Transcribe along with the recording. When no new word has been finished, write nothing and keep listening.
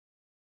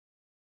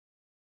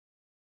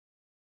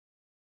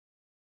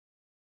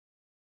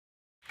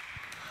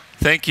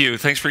Thank you.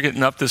 Thanks for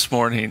getting up this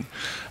morning.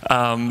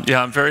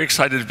 Yeah, I'm very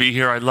excited to be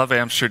here. I love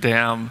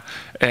Amsterdam,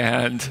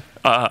 and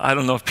I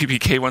don't know if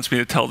PPK wants me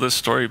to tell this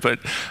story, but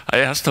I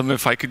asked him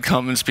if I could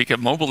come and speak at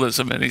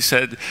Mobilism, and he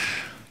said,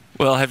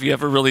 well, have you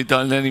ever really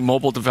done any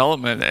mobile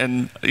development?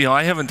 And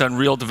I haven't done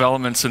real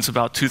development since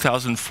about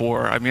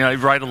 2004. I mean, I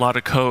write a lot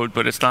of code,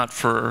 but it's not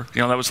for,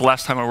 that was the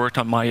last time I worked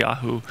on my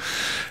Yahoo.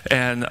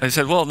 And I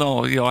said, well,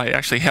 no, I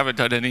actually haven't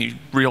done any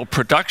real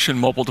production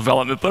mobile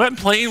development, but I'm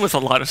playing with a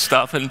lot of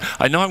stuff, and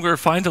I know I'm going to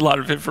find a lot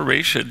of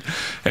information.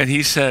 And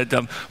he said,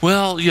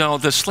 well,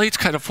 the slate's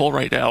kind of full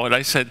right now. And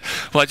I said,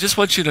 well, I just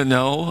want you to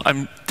know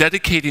I'm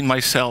dedicating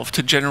myself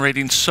to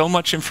generating so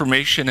much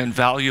information and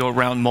value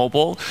around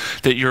mobile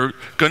that you're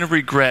going to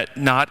regret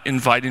not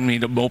inviting me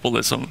to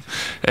Mobilism.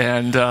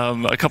 And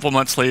a couple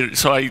months later,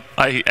 so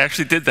I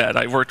actually did that.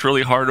 I worked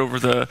really hard over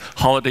the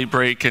holiday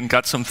break and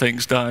got some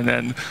things done,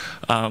 and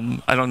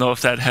I don't know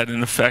if that had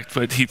an effect,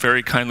 but he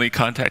very kindly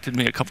contacted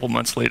me a couple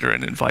months later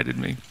and invited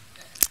me.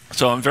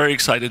 So I'm very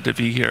excited to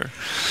be here.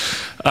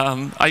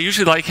 I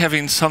usually like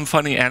having some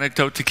funny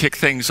anecdote to kick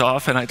things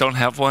off, and I don't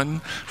have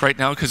one right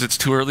now because it's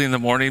too early in the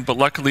morning, but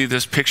luckily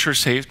this picture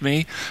saved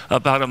me.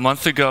 About a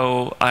month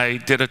ago, I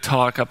did a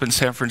talk up in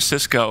San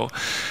Francisco,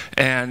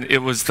 and it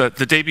was the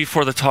day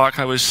before the talk.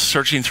 I was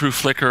searching through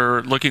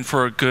Flickr looking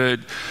for a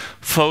good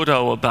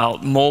photo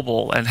about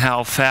mobile and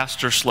how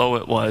fast or slow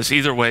it was.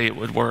 Either way, it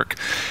would work.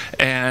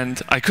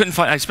 And I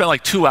spent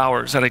like 2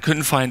 hours and I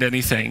couldn't find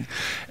anything.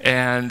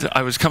 And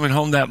I was coming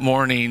home that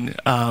morning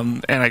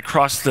and I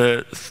crossed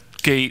the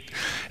gate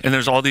and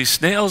there's all these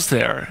snails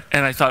there.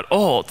 And I thought,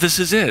 oh, this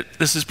is it.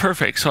 This is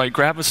perfect. So I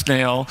grab a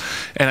snail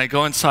and I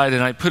go inside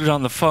and I put it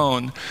on the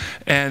phone.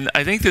 And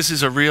I think this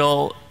is a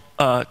real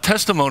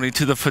testimony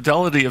to the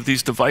fidelity of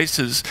these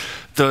devices.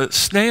 The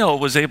snail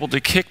was able to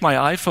kick my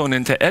iPhone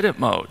into edit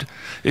mode.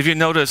 If you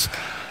notice,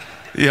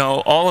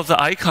 all of the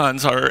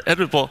icons are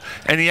editable.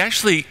 And he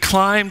actually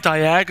climbed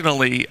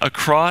diagonally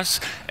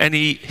across and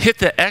he hit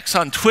the X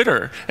on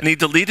Twitter and he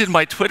deleted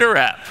my Twitter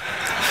app.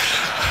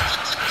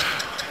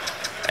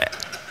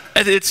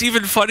 And it's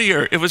even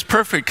funnier, it was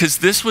perfect, because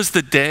this was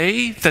the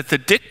day that the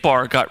Dick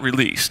Bar got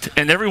released,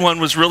 and everyone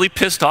was really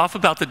pissed off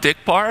about the Dick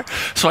Bar,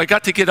 so I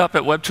got to get up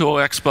at Web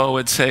 2.0 Expo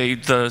and say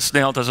the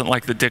snail doesn't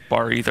like the Dick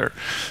Bar either.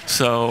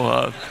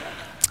 So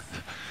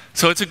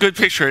it's a good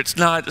picture. It's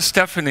not,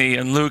 Stephanie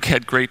and Luke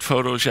had great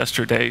photos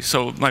yesterday,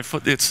 so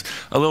it's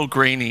a little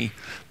grainy,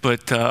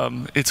 but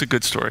it's a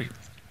good story.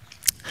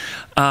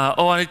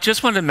 I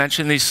just wanted to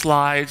mention these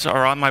slides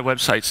are on my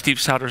website,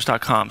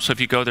 stevesouders.com, so if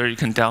you go there, you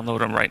can download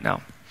them right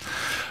now.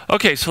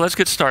 Okay, so let's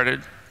get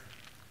started.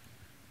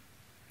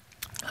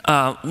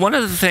 One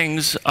of the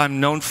things I'm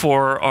known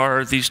for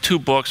are these 2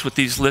 books with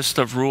these lists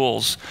of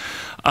rules.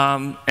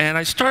 And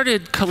I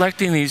started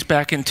collecting these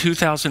back in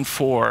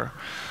 2004.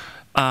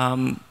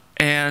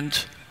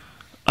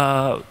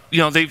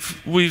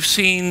 We've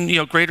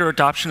seen greater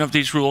adoption of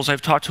these rules.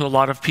 I've talked to a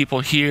lot of people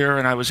here,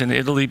 and I was in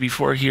Italy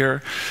before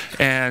here,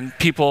 and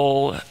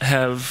people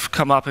have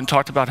come up and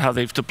talked about how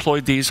they've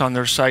deployed these on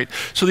their site.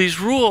 So these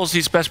rules,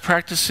 these best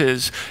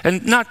practices,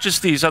 and not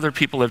just these, other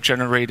people have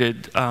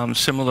generated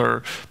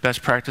similar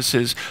best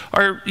practices,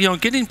 are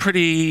getting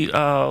pretty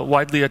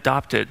widely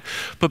adopted.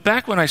 But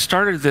back when I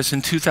started this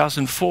in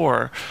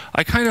 2004,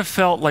 I kind of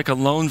felt like a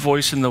lone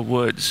voice in the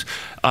woods.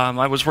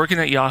 I was working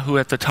at Yahoo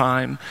at the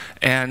time,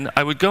 and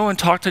I would go and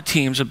talk to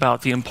teams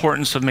about the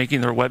importance of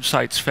making their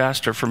websites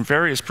faster from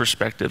various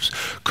perspectives: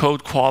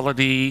 code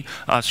quality,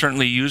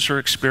 certainly user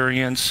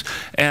experience,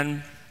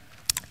 and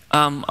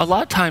a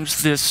lot of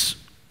times this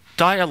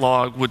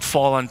dialogue would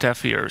fall on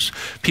deaf ears.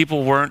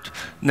 People weren't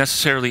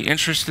necessarily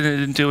interested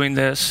in doing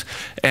this,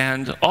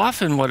 and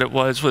often what it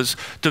was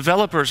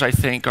developers, I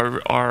think,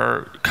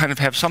 are kind of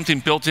have something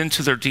built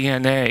into their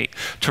DNA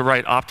to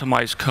write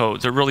optimized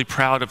code. They're really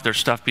proud of their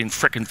stuff being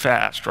frickin'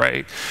 fast,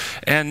 right?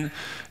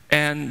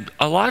 And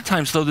a lot of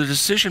times, though, the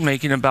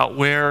decision-making about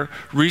where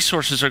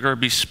resources are going to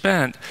be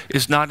spent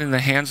is not in the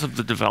hands of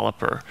the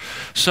developer.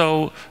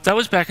 So that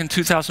was back in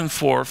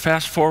 2004.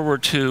 Fast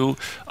forward to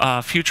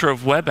future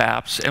of web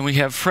apps, and we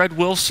have Fred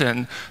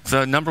Wilson,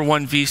 the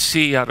 #1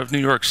 VC out of New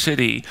York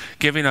City,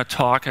 giving a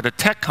talk at a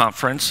tech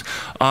conference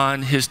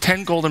on his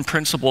 10 golden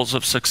principles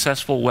of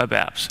successful web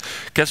apps.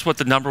 Guess what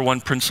the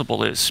 #1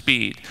 principle is?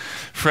 Speed.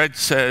 Fred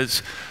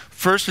says,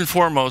 first and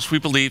foremost, we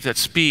believe that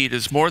speed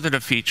is more than a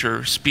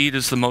feature. Speed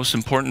is the most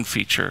important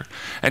feature.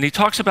 And he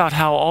talks about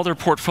how all their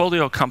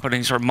portfolio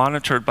companies are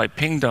monitored by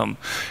Pingdom.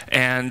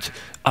 And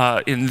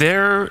in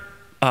their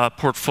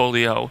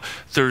portfolio,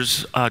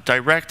 there's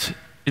direct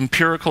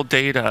empirical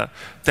data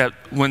that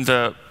when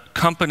the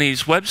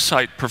company's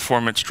website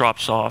performance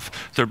drops off,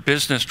 their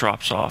business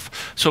drops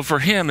off. So for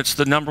him, it's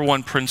the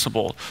 #1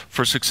 principle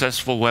for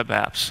successful web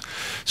apps.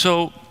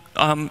 So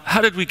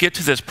how did we get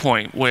to this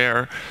point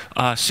where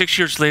 6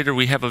 years later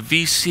we have a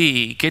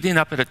VC getting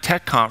up at a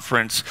tech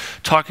conference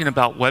talking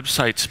about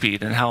website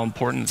speed and how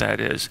important that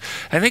is?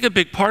 I think a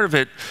big part of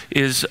it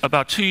is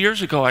about 2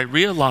 years ago I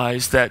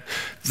realized that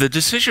the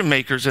decision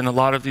makers in a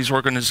lot of these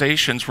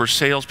organizations were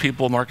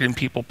salespeople, marketing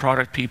people,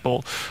 product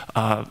people,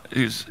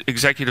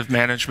 executive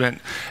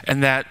management,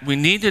 and that we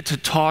needed to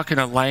talk in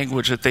a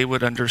language that they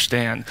would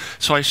understand.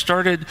 So I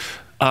started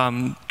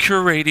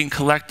curating,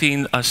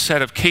 collecting a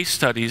set of case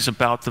studies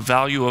about the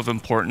value of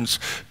importance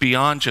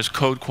beyond just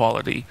code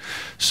quality.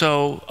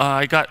 So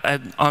I got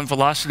on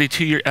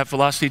Velocity at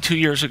Velocity 2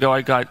 years ago,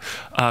 I got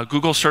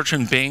Google Search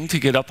and Bing to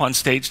get up on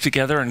stage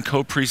together and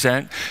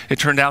co-present. It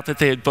turned out that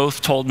they had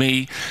both told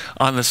me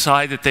on the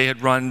side that they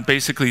had run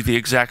basically the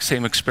exact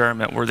same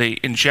experiment where they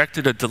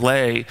injected a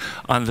delay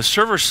on the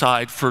server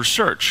side for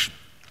search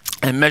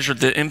and measured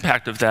the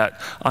impact of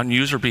that on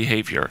user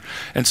behavior.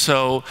 And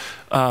so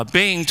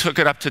Bing took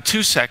it up to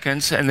 2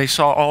 seconds, and they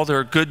saw all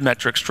their good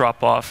metrics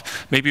drop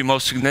off, maybe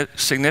most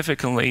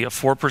significantly, a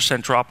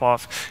 4% drop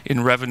off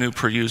in revenue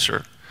per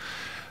user.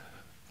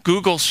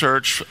 Google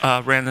Search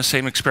ran the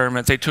same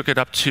experiment. They took it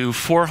up to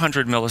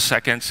 400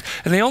 milliseconds,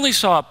 and they only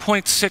saw a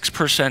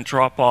 0.6%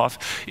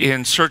 drop-off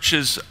in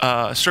searches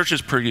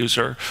per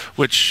user,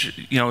 which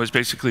is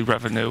basically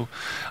revenue.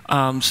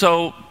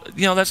 So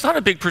that's not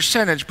a big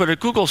percentage, but at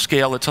Google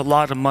scale, it's a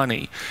lot of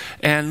money.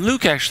 And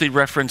Luke actually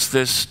referenced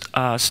this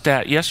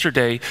stat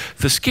yesterday.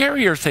 The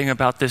scarier thing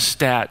about this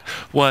stat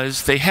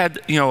was they had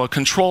a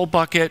control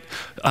bucket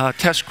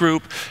test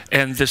group,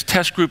 and this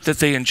test group that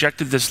they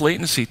injected this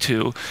latency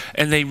to,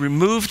 and they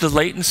removed the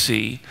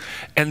latency,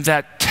 and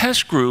that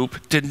test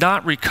group did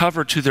not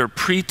recover to their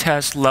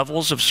pre-test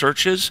levels of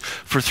searches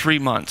for 3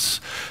 months.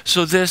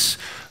 So this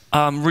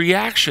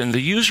reaction,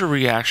 the user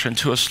reaction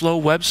to a slow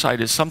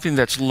website is something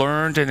that's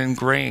learned and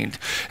ingrained.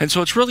 And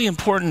so it's really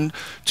important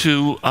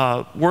to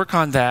work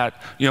on that,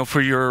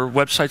 for your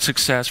website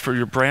success, for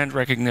your brand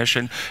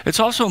recognition. It's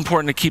also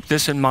important to keep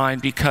this in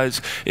mind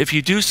because if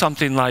you do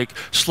something like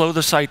slow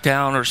the site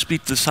down or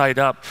speed the site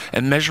up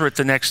and measure it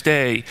the next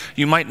day,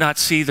 you might not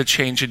see the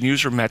change in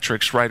user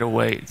metrics right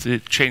away, the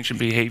change in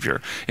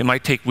behavior. It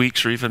might take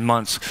weeks or even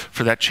months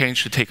for that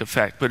change to take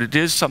effect, but it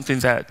is something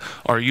that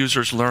our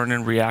users learn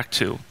and react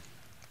to.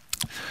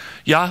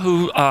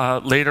 Yahoo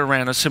later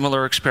ran a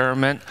similar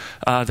experiment.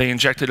 They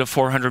injected a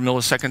 400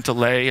 millisecond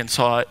delay and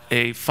saw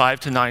a 5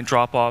 to 9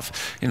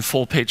 drop-off in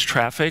full-page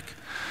traffic.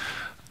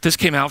 This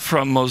came out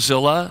from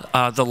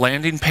Mozilla. The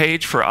landing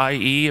page for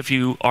IE, if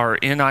you are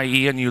in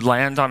IE and you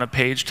land on a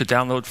page to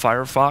download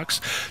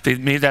Firefox, they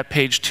made that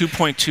page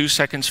 2.2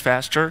 seconds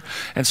faster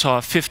and saw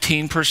a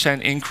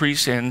 15%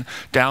 increase in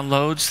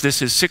downloads.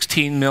 This is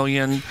 16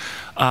 million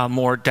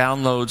more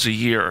downloads a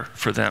year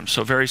for them,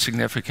 so very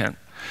significant.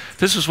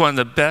 This was one of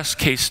the best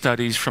case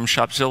studies from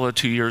Shopzilla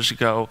 2 years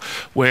ago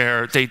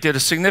where they did a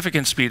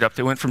significant speed up.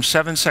 They went from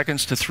 7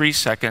 seconds to 3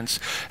 seconds,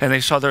 and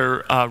they saw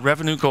their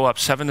revenue go up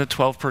 7 to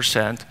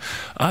 12%.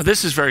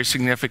 This is very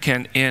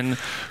significant. In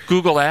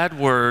Google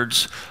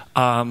AdWords,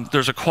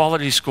 there's a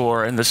quality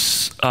score, and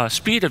the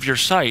speed of your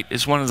site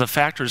is one of the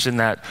factors in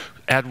that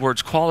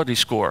AdWords quality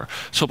score.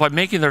 So by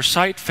making their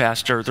site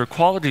faster, their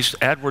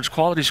AdWords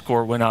quality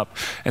score went up,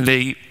 and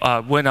they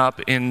went up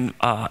in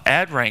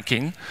ad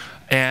ranking,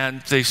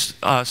 and they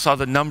saw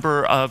the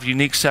number of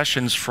unique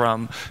sessions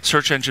from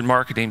search engine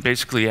marketing,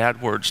 basically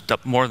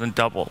AdWords, more than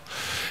double.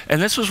 And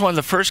this was one of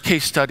the first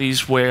case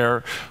studies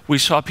where we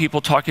saw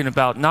people talking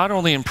about not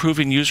only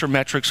improving user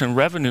metrics and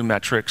revenue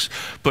metrics,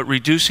 but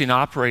reducing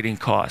operating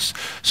costs.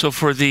 So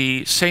for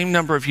the same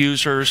number of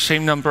users,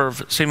 same amount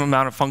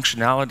of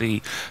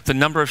functionality, the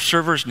number of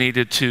servers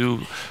needed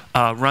to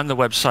run the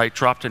website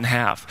dropped in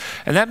half.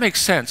 And that makes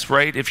sense,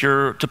 right? If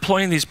you're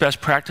deploying these best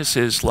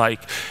practices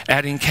like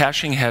adding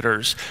caching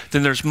headers,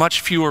 then there's much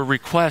fewer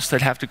requests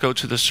that have to go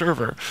to the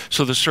server,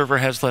 so the server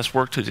has less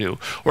work to do.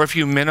 Or if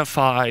you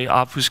minify,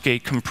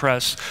 obfuscate,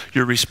 compress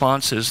your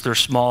responses, they're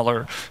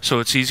smaller, so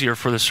it's easier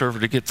for the server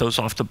to get those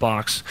off the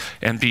box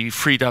and be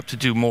freed up to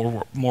do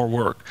more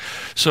work.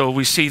 So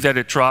we see that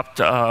it dropped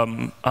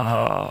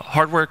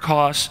hardware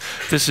costs.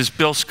 This is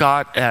Bill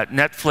Scott at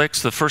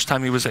Netflix, the first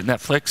time he was at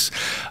Netflix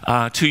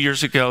 2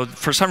 years ago.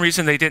 For some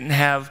reason, they didn't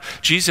have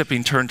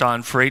gzipping turned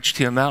on for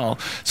HTML,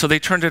 so they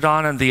turned it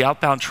on, and the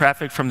outbound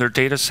traffic from their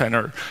data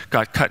center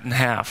got cut in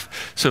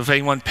half. So if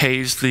anyone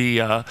pays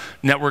the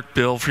network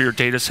bill for your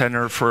data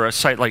center for a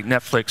site like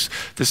Netflix,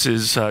 this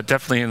is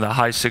definitely in the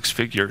high 6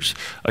 figures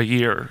a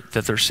year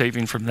that they're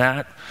saving from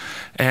that.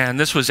 And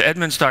this was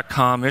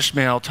Edmunds.com,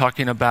 Ishmael,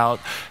 talking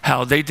about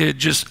how they did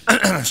just,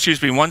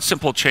 excuse me, one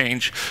simple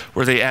change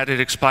where they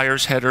added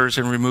expires headers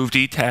and removed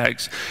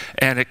e-tags,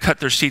 and it cut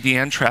their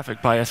CDN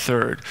traffic by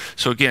 1/3.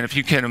 So again, if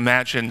you can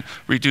imagine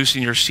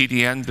reducing your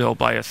CDN bill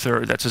by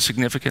 1/3, that's a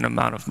significant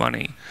amount of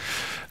money.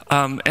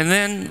 And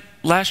then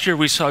last year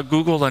we saw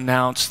Google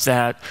announce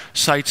that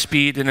site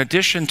speed, in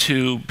addition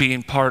to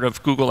being part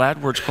of Google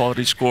AdWords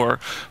quality score,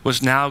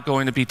 was now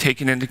going to be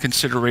taken into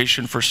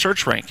consideration for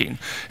search ranking.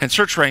 And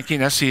search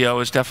ranking,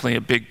 SEO, is definitely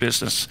a big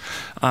business.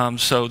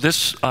 So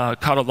this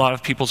caught a lot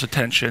of people's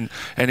attention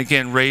and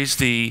again raised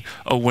the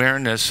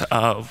awareness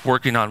of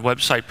working on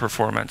website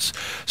performance.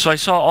 So I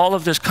saw all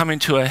of this coming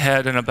to a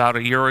head, and about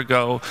a year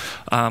ago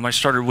I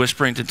started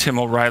whispering to Tim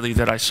O'Reilly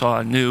that I saw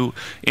a new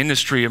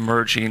industry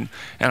emerging,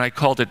 and I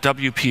called it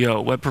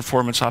WPO, Web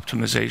Performance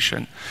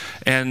Optimization.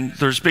 And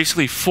there's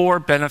basically 4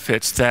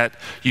 benefits that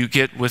you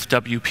get with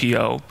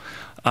WPO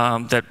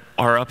that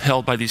are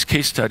upheld by these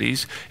case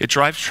studies. It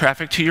drives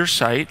traffic to your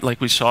site,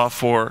 like we saw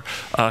for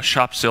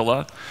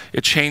Shopzilla.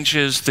 It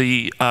changes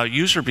the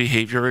user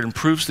behavior. It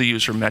improves the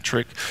user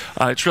metric.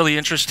 It's really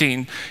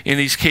interesting. In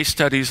these case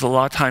studies, a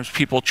lot of times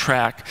people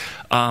track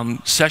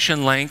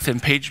session length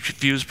and page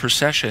views per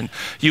session.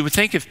 You would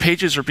think if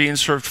pages are being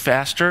served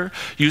faster,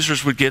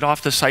 users would get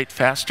off the site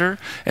faster,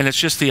 and it's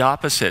just the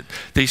opposite.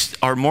 They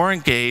are more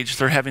engaged,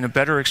 they're having a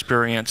better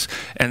experience,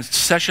 and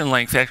session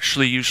length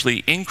actually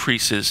usually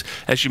increases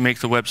as you make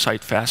the website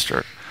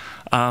faster.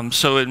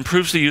 So it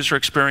improves the user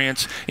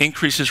experience,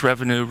 increases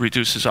revenue,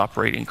 reduces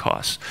operating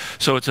costs.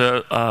 So it's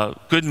a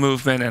good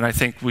movement, and I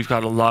think we've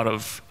got a lot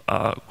of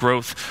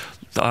growth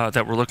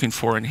that we're looking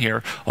for in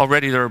here.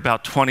 Already there are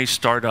about 20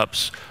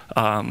 startups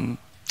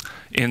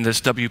in this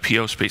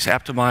WPO space: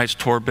 Aptimize,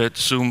 Torbit,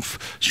 Zoomf,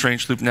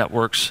 Strange Loop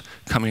Networks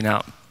coming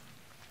out.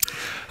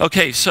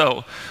 Okay,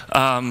 so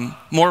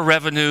more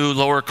revenue,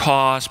 lower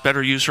cost,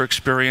 better user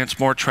experience,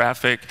 more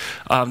traffic.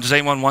 Does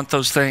anyone want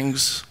those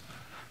things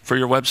for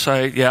your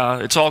website? Yeah,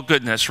 it's all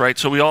goodness, right?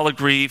 So we all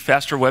agree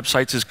faster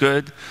websites is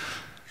good.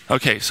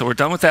 Okay, so we're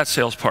done with that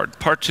sales part.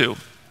 Part 2.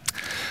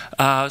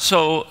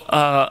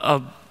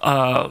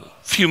 A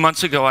few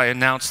months ago, I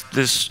announced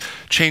this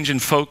change in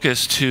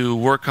focus to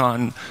work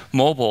on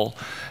mobile.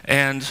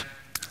 And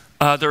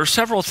there are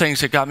several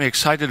things that got me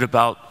excited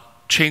about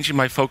changing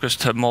my focus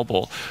to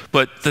mobile.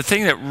 But the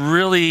thing that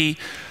really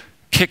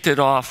kicked it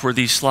off were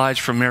these slides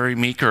from Mary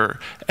Meeker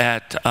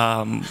at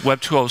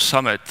Web 2.0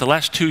 Summit. The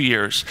last 2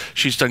 years,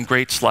 she's done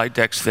great slide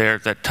decks there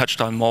that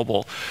touched on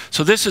mobile.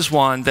 So this is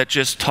one that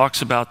just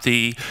talks about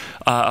the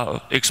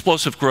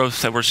explosive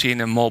growth that we're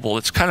seeing in mobile.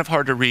 It's kind of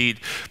hard to read,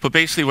 but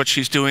basically what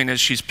she's doing is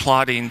she's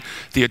plotting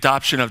the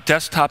adoption of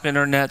desktop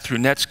internet through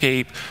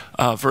Netscape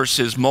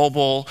versus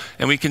mobile,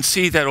 and we can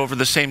see that over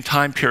the same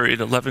time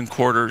period, 11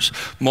 quarters,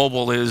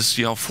 mobile is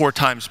 4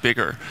 times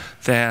bigger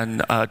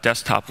than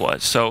desktop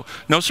was. So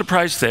no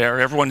surprise there.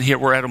 Everyone here,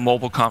 we're at a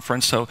mobile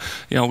conference, so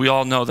we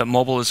all know that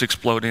mobile is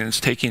exploding and it's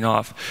taking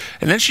off.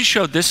 And then she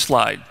showed this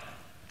slide.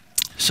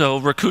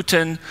 So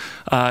Rakuten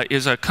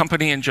is a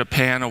company in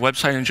Japan, a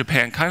website in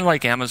Japan, kind of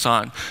like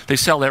Amazon. They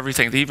sell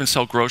everything. They even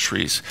sell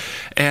groceries.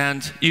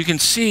 And you can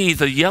see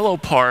the yellow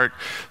part.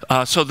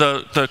 So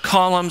the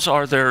columns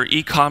are their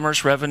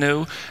e-commerce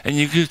revenue, and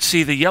you can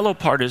see the yellow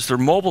part is their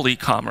mobile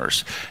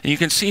e-commerce. And you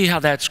can see how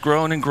that's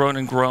grown and grown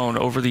and grown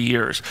over the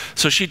years.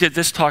 So she did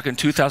this talk in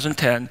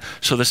 2010,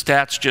 so the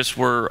stats just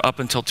were up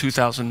until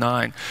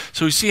 2009.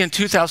 So we see in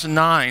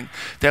 2009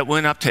 that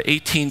went up to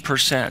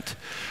 18%.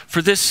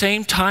 For this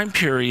same time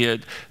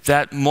period,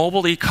 that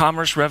mobile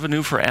e-commerce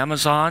revenue for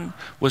Amazon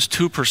was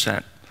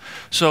 2%.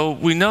 So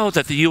we know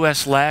that the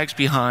US lags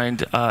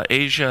behind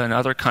Asia and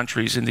other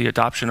countries in the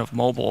adoption of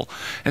mobile.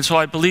 And so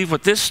I believe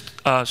what this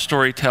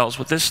story tells,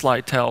 what this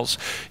slide tells,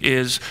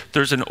 is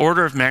there's an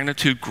order of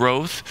magnitude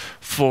growth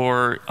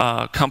for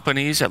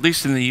companies, at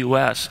least in the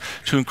US,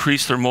 to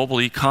increase their mobile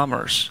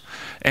e-commerce.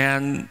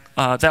 And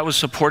that was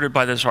supported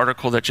by this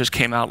article that just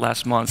came out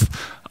last month,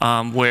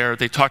 where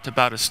they talked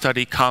about a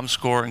study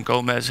ComScore and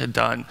Gomez had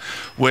done,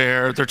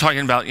 where they're talking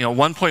about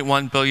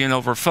 1.1 billion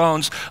over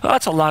phones. Well,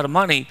 that's a lot of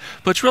money,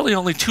 but it's really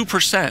only 2%,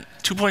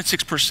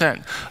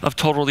 2.6% of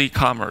total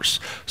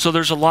e-commerce. So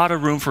there's a lot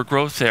of room for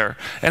growth there.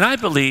 And I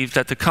believe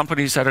that the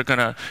companies that are going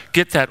to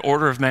get that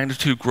order of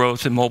magnitude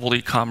growth in mobile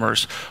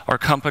e-commerce are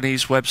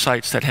companies,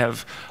 websites that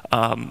have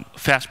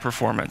fast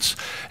performance.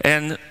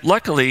 And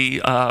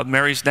luckily,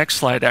 Mary's next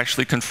slide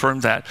actually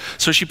confirmed that.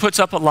 So she puts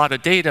up a lot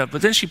of data,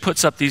 but then she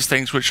puts up these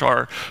things which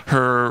are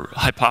her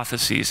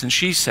hypotheses. And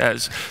she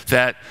says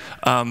that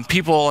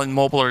people in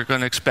mobile are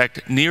going to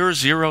expect near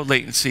zero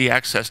latency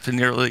access to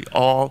nearly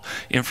all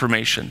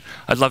information.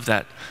 I love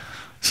that.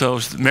 So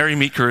Mary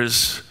Meeker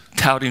is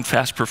touting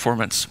fast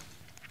performance.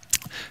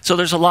 So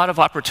there's a lot of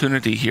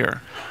opportunity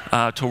here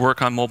to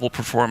work on mobile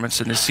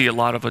performance and to see a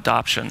lot of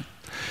adoption.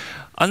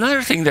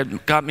 Another thing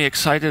that got me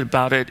excited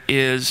about it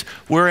is,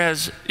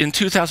 whereas in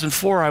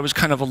 2004 I was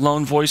kind of a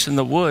lone voice in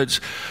the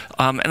woods,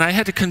 and I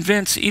had to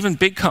convince even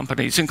big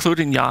companies,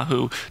 including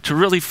Yahoo, to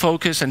really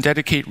focus and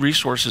dedicate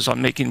resources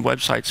on making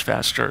websites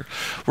faster.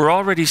 We're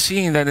already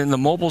seeing that in the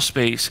mobile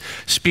space,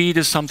 speed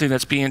is something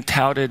that's being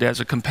touted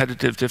as a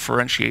competitive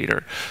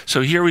differentiator.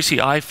 So here we see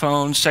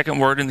iPhone, second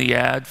word in the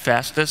ad,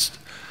 fastest,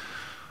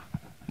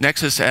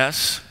 Nexus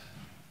S.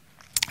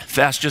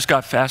 Fast just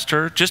got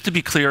faster. Just to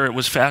be clear, it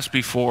was fast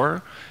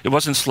before. It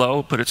wasn't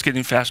slow, but it's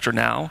getting faster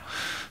now.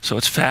 So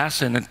it's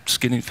fast and it's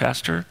getting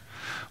faster.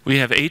 We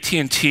have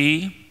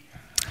AT&T,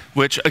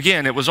 which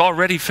again, it was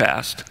already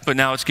fast, but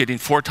now it's getting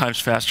 4 times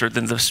faster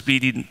than the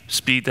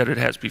speed that it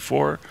has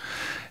before.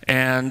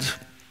 And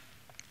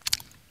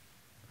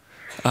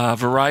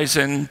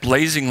Verizon,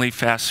 blazingly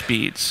fast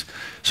speeds.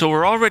 So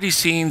we're already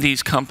seeing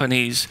these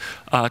companies,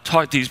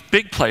 these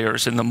big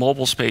players in the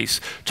mobile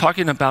space,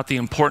 talking about the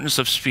importance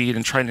of speed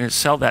and trying to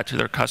sell that to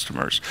their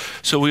customers.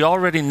 So we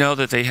already know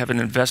that they have an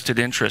invested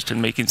interest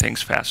in making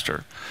things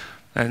faster.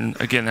 And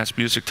again, that's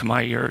music to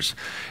my ears.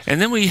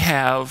 And then we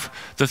have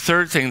the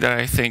third thing that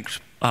I think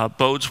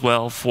bodes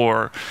well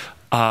for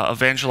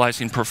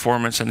evangelizing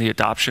performance and the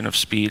adoption of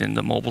speed in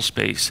the mobile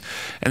space.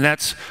 And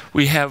that's,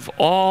 we have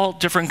all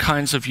different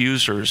kinds of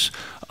users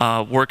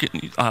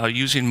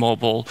using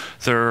mobile.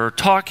 They're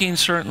talking,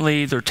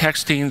 certainly, they're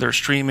texting, they're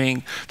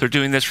streaming. They're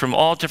doing this from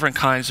all different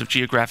kinds of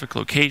geographic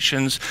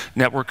locations,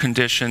 network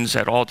conditions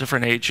at all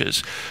different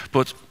ages.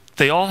 But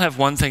they all have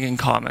one thing in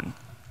common.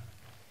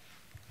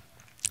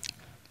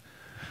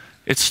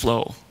 It's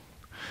slow.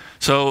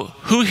 So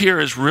who here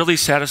is really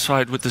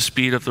satisfied with the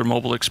speed of their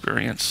mobile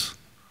experience?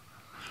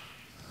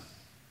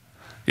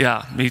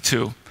 Yeah, me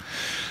too.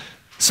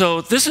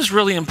 So this is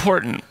really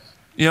important.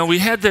 You know, we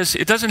had this,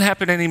 it doesn't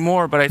happen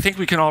anymore, but I think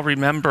we can all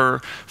remember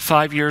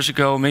 5 years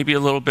ago, maybe a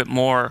little bit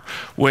more,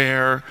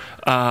 where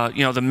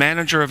you know, the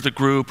manager of the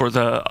group or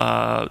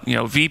the you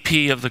know,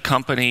 VP of the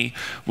company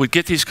would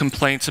get these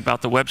complaints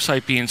about the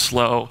website being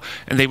slow,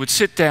 and they would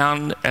sit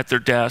down at their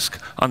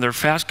desk on their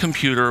fast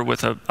computer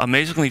with an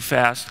amazingly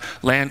fast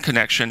LAN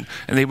connection,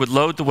 and they would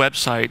load the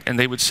website, and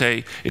they would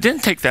say, "It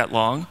didn't take that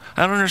long.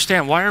 I don't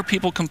understand. Why are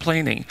people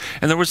complaining?"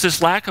 And there was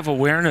this lack of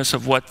awareness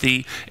of what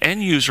the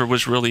end user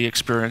was really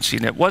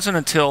experiencing. It wasn't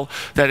until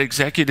that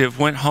executive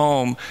went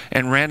home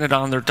and ran it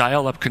on their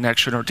dial-up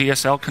connection or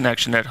DSL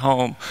connection at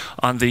home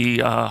on the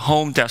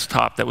home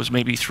desktop that was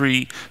maybe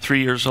three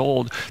years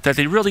old that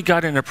they really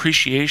got an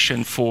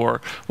appreciation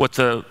for what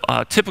the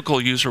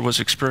typical user was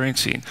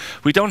experiencing.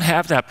 We don't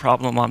have that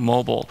problem on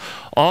mobile.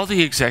 All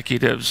the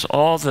executives,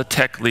 all the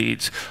tech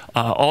leads,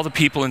 all the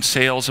people in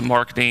sales and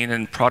marketing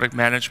and product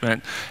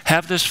management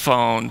have this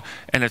phone,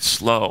 and it's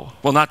slow.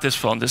 Well, not this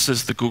phone. This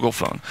is the Google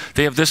phone.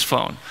 They have this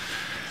phone.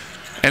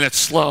 And it's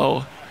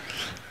slow.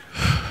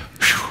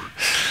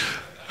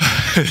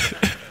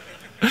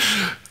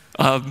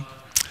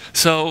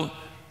 So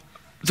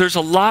there's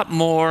a lot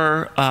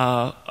more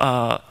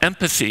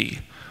empathy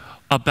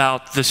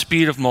about the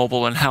speed of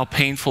mobile and how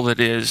painful it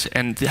is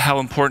and how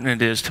important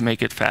it is to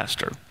make it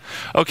faster.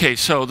 Okay,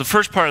 so the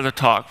first part of the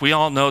talk, we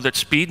all know that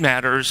speed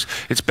matters.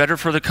 It's better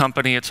for the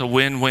company. It's a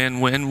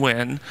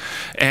win-win-win-win.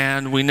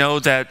 And we know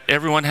that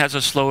everyone has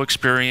a slow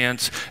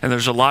experience, and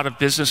there's a lot of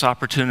business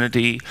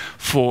opportunity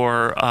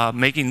for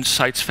making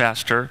sites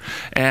faster.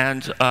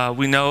 And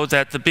we know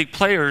that the big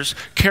players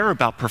care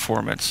about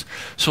performance.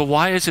 So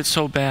why is it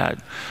so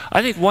bad?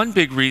 I think one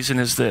big reason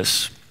is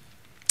this.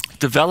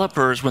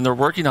 Developers, when they're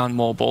working on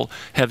mobile,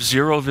 have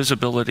zero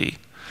visibility.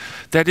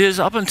 That is,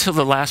 up until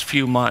the last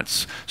few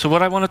months. So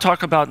what I want to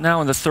talk about now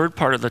in the third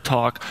part of the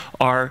talk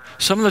are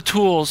some of the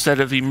tools that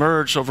have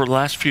emerged over the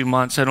last few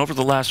months and over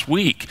the last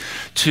week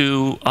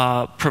to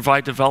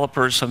provide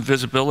developers some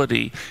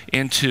visibility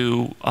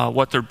into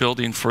what they're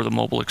building for the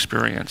mobile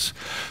experience.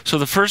 So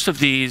the first of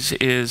these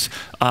is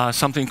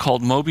something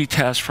called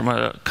Mobilism from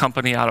a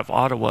company out of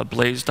Ottawa,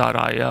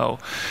 Blaze.io.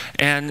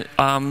 And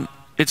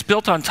it's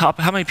built on top.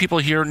 How many people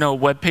here know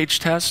web page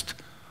test?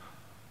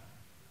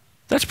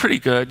 That's pretty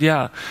good,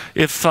 yeah.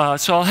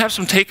 So I'll have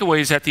some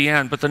takeaways at the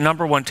end, but the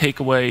number one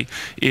takeaway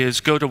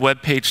is go to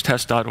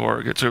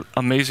webpagetest.org. It's an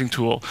amazing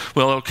tool.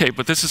 Well, okay,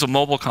 but this is a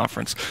mobile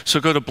conference. So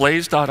go to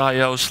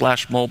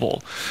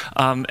blaze.io/mobile.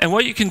 And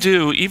what you can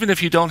do, even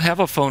if you don't have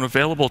a phone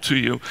available to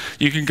you,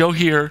 you can go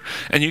here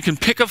and you can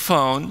pick a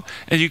phone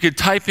and you can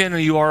type in a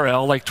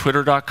URL like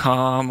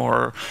twitter.com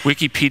or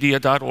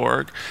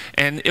wikipedia.org,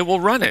 and it will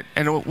run it.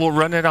 And it will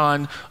run it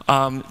on,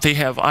 they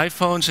have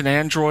iPhones and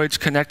Androids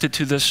connected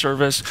to this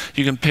service.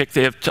 You can pick,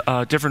 they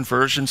have different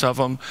versions of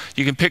them.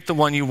 You can pick the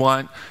one you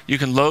want. You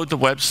can load the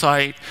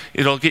website.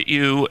 It'll get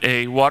you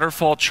a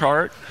waterfall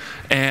chart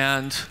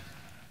and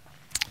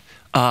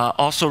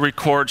also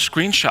record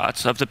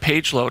screenshots of the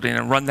page loading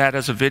and run that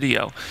as a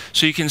video.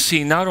 So you can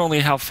see not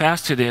only how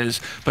fast it is,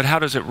 but how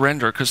does it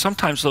render, because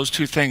sometimes those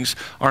two things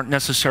aren't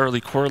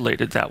necessarily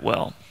correlated that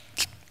well.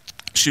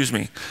 Excuse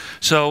me.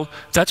 So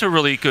that's a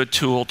really good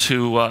tool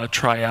to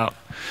try out.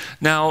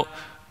 Now,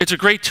 it's a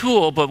great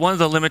tool, but one of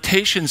the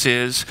limitations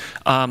is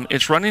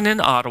it's running in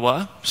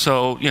Ottawa,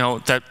 so you know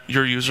that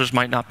your users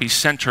might not be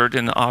centered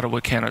in Ottawa,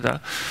 Canada.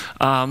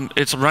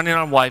 It's running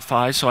on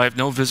Wi-Fi, so I have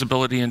no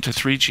visibility into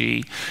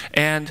 3G.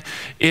 And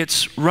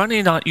it's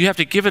running on, you have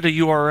to give it a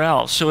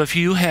URL. So if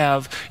you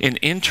have an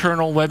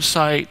internal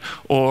website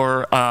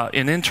or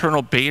an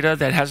internal beta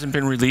that hasn't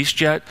been released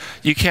yet,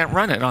 you can't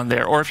run it on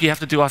there. Or if you have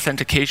to do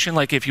authentication,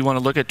 like if you want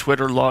to look at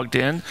Twitter logged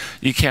in,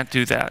 you can't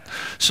do that.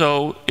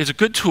 So it's a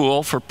good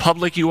tool for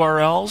public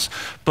URLs,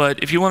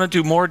 but if you want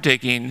to do more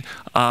digging,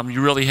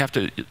 you really have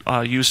to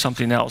use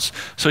something else.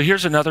 So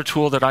here's another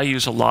tool that I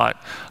use a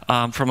lot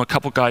from a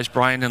couple guys,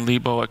 Brian and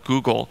Lebo at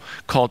Google,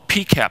 called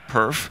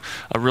PCAPperf,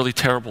 a really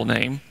terrible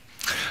name.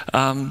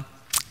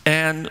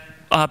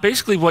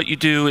 Basically what you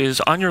do is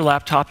on your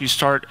laptop you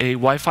start a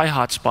Wi-Fi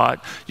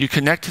hotspot, you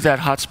connect to that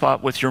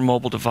hotspot with your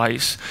mobile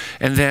device,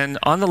 and then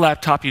on the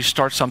laptop you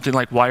start something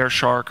like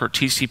Wireshark or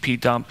TCP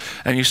dump,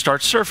 and you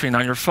start surfing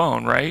on your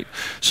phone, right?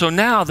 So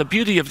now the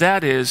beauty of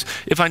that is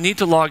if I need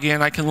to log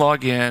in, I can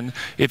log in.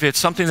 If it's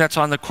something that's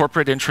on the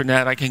corporate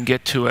intranet, I can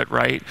get to it,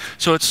 right?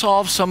 So it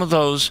solves some of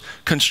those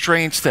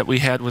constraints that we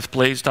had with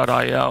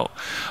Blaze.io.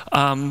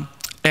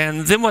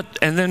 And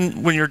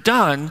then when you're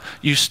done,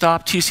 you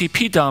stop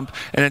TCP dump,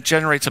 and it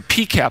generates a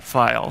PCAP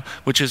file,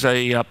 which is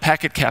a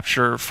packet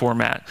capture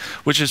format,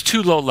 which is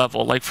too low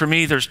level. Like for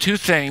me, there's two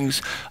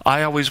things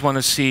I always want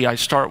to see. I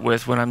start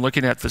with when I'm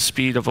looking at the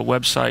speed of a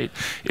website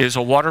is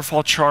a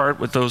waterfall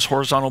chart with those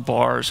horizontal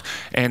bars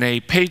and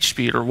a page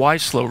speed or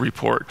Y-slow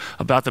report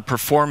about the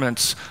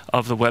performance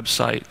of the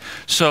website.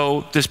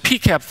 So this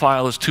PCAP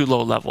file is too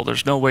low level.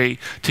 There's no way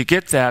to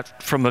get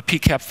that from a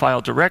PCAP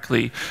file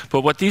directly.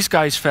 But what these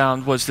guys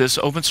found was this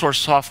open source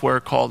software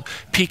called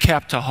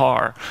PCAP to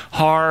HAR.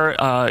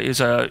 HAR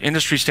is an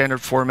industry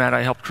standard format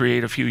I helped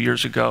create a few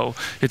years ago.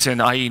 It's in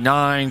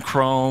IE9,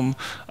 Chrome,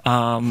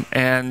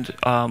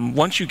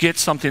 once you get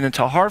something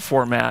into HAR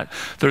format,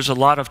 there's a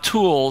lot of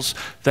tools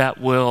that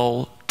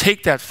will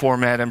take that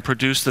format and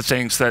produce the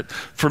things that,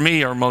 for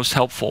me, are most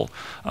helpful.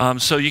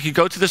 So you can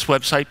go to this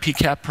website,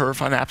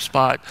 PCAPperf on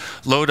AppSpot,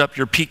 load up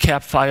your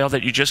PCAP file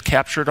that you just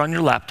captured on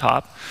your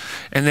laptop,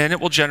 and then it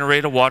will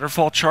generate a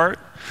waterfall chart.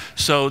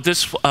 So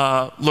this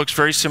looks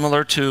very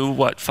similar to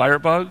what,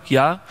 Firebug?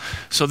 Yeah?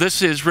 So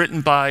this is written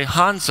by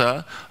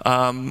Hansa,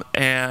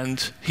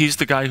 and he's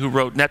the guy who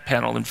wrote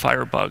NetPanel in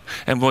Firebug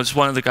and was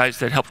one of the guys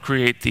that helped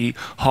create the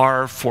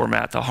HAR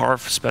format, the HAR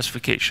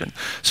specification.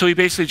 So he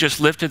basically just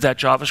lifted that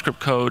JavaScript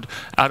code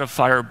out of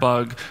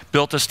Firebug,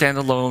 built a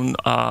standalone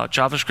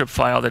JavaScript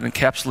file that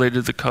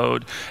encapsulated the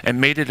code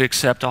and made it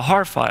accept a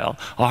HAR file.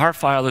 A HAR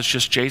file is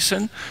just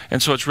JSON,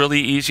 and so it's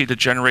really easy to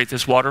generate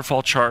this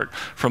waterfall chart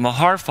from a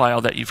HAR file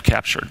that you've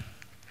captured.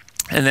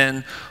 And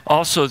then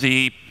also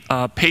the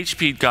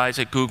PageSpeed guys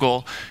at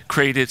Google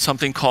created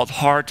something called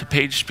HAR to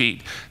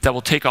PageSpeed that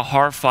will take a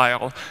HAR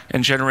file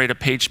and generate a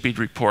PageSpeed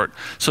report.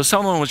 So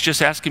someone was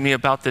just asking me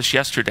about this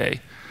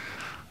yesterday.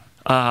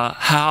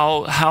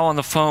 How on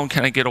the phone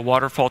can I get a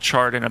waterfall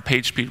chart and a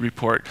PageSpeed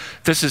report?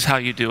 This is how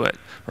you do it,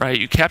 right?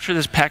 You capture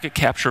this packet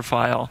capture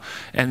file,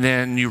 and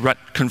then you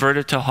convert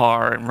it to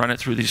HAR and run it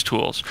through these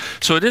tools.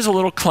 So it is a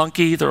little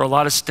clunky. There are a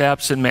lot of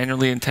steps and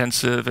manually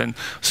intensive, and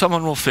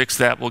someone will fix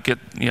that. We'll get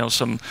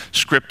some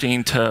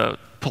scripting to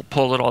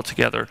pull it all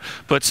together.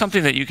 But it's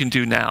something that you can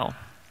do now.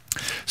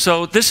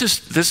 So this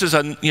is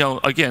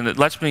again, it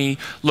lets me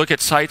look at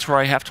sites where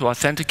I have to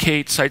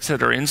authenticate, sites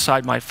that are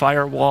inside my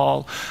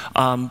firewall,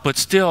 but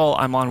still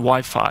I'm on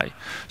Wi-Fi.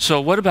 So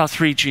what about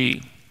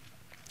 3G?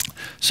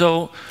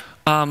 So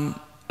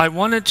I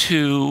wanted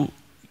to,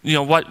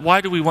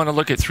 why do we want to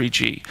look at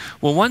 3G?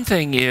 Well, one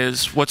thing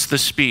is, what's the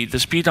speed? The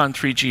speed on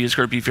 3G is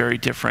going to be very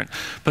different.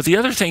 But the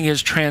other thing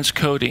is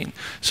transcoding.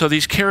 So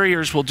these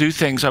carriers will do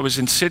things. I was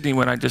in Sydney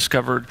when I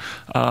discovered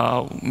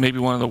maybe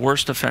one of the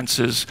worst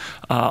offenses.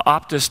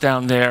 Optus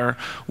down there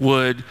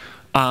would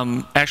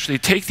actually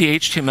take the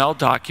HTML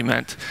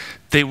document,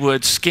 they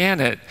would scan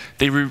it,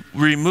 they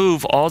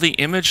remove all the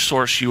image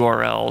source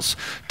URLs,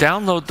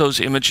 download those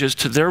images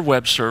to their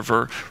web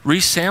server,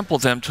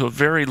 resample them to a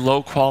very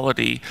low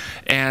quality,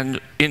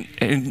 and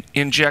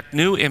inject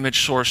new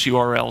image source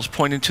URLs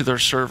pointing to their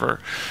server.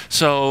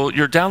 So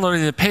you're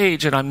downloading the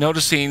page, and I'm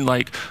noticing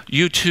like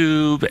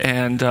YouTube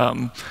and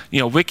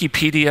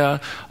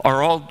Wikipedia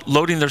are all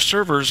loading their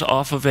servers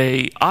off of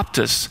a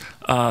Optus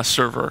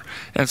server.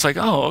 And it's like,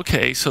 oh,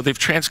 okay, so they've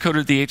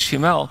transcoded the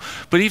HTML.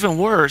 But even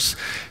worse,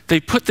 they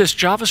put this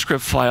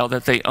JavaScript file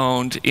that they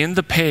owned in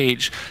the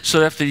page so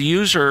that if the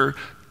user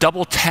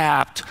double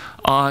tapped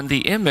on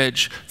the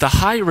image, the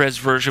high-res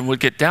version would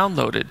get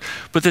downloaded.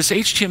 But this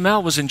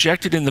HTML was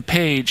injected in the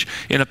page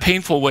in a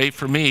painful way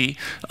for me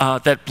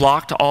that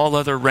blocked all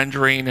other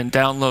rendering and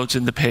downloads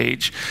in the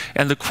page.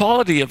 And the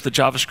quality of the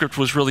JavaScript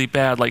was really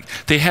bad. Like,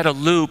 they had a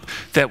loop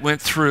that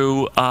went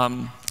through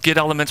get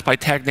elements by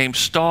tag name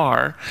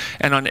star,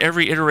 and on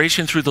every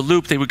iteration through the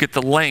loop, they would get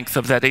the length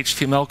of that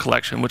HTML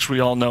collection, which we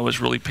all know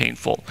is really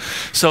painful.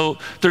 So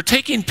they're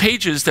taking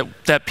pages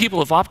that people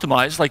have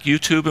optimized, like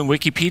YouTube and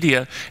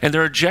Wikipedia, and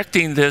they're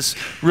injecting this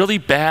really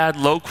bad,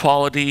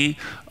 low-quality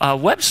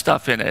web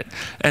stuff in it.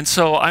 And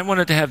so I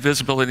wanted to have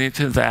visibility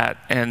into that,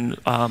 and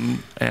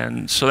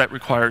so that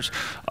requires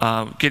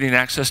getting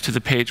access to the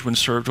page when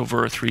served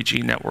over a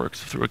 3G network,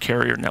 through a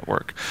carrier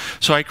network.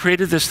 So I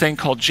created this thing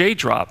called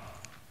JDrop.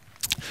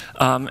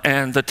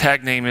 And the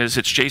tag name is,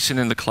 it's JSON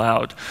in the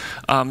cloud.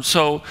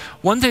 So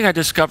one thing I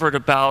discovered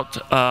about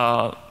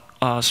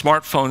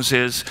smartphones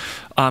is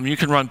you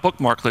can run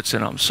bookmarklets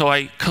in them. So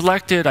I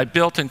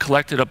built and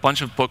collected a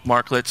bunch of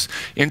bookmarklets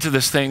into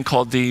this thing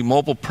called the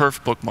Mobile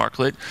Perf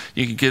bookmarklet.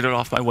 You can get it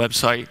off my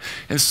website.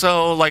 And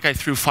so like I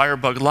threw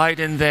Firebug Lite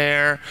in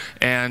there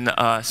and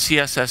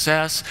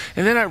CSSS,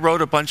 and then I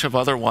wrote a bunch of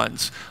other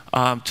ones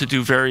to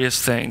do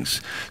various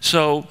things.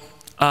 So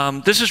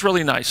this is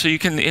really nice. So you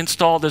can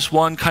install this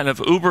one kind of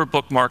Uber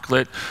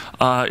bookmarklet.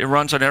 It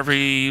runs on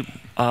every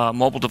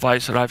mobile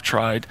device that I've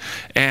tried,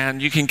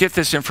 and you can get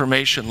this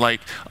information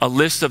like a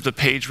list of the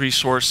page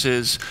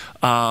resources.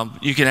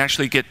 You can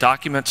actually get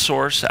document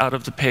source out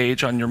of the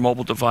page on your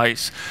mobile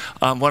device.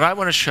 What I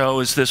want to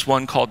show is this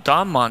one called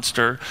DOM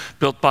Monster,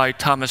 built by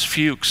Thomas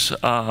Fuchs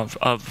of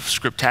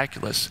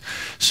Scriptaculous.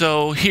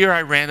 So here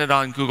I ran it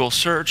on Google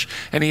search,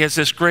 and he has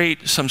some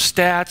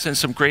stats and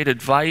some great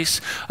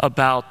advice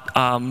about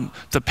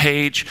the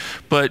page,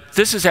 but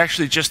this is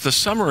actually just the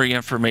summary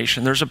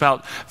information. There's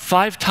about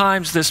 5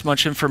 times this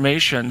much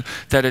information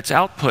that it's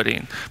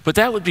outputting, but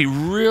that would be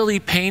really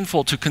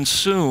painful to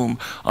consume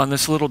on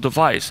this little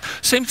device.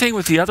 Same thing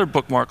with the other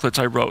bookmarklets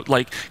I wrote.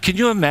 Like, can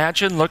you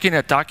imagine looking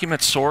at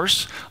document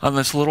source on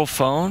this little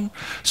phone?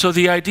 So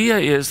the idea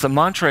is, the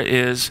mantra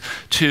is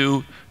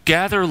to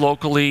gather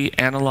locally,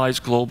 analyze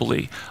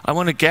globally. I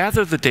want to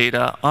gather the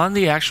data on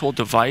the actual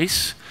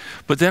device,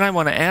 but then I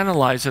want to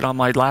analyze it on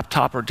my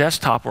laptop or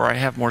desktop where I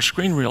have more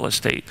screen real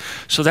estate.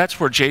 So that's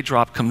where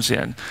JDrop comes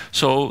in.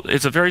 So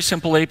it's a very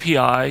simple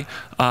API.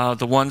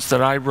 The ones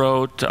that I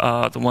wrote,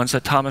 the ones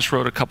that Thomas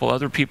wrote, a couple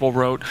other people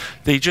wrote,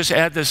 they just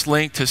add this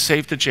link to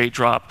save to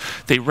JDrop.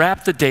 They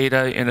wrap the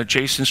data in a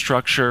JSON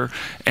structure,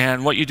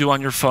 and what you do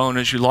on your phone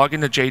is you log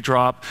into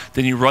JDrop,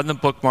 then you run the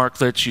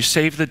bookmarklets, you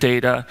save the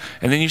data,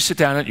 and then you sit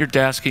down at your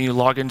desk and you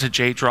log into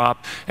JDrop,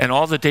 and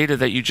all the data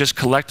that you just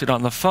collected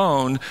on the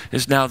phone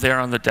is now there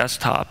on the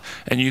desktop,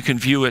 and you can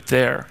view it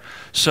there.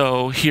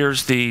 So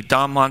here's the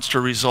DOM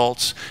Monster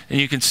results, and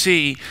you can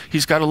see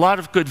he's got a lot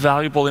of good,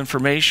 valuable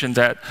information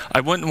that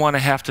I wouldn't want to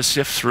have to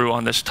sift through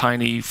on this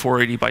tiny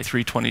 480 by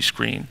 320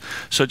 screen.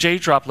 So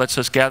JDrop lets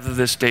us gather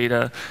this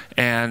data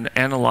and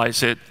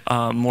analyze it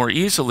more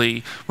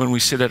easily when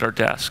we sit at our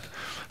desk.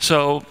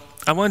 So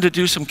I wanted to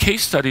do some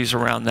case studies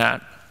around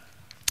that.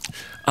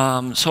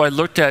 So I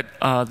looked at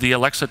the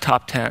Alexa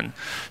top 10.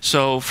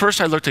 So first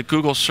I looked at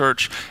Google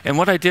search, and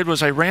what I did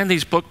was I ran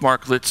these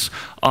bookmarklets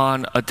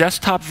on a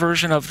desktop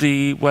version of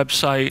the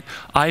website,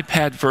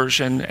 iPad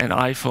version, and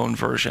iPhone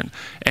version.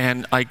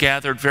 And I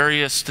gathered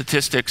various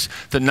statistics,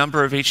 the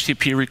number of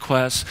HTTP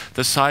requests,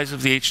 the size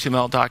of the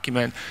HTML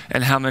document,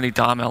 and how many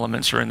DOM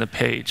elements are in the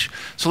page.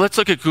 So let's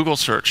look at Google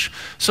search.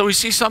 So we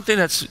see something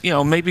that's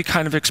maybe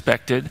kind of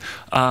expected.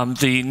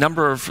 The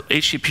number of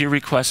HTTP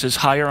requests is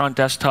higher on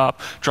desktop,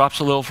 drops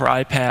a little for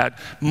iPad,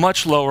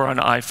 much lower on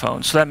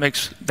iPhone. So that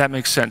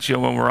makes sense.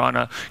 When we're on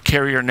a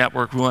carrier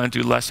network, we want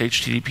to do less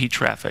HTTP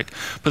traffic.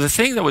 But the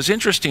thing that was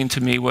interesting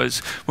to me was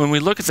when we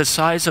look at the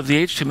size of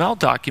the HTML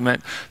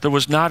document, there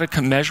was not a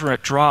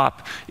commensurate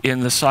drop in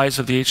the size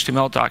of the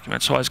HTML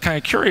document. So I was kind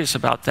of curious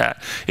about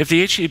that. If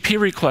the HTTP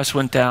request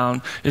went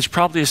down, it's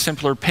probably a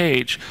simpler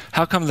page.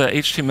 How come the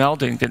HTML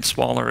didn't get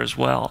smaller as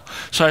well?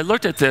 So I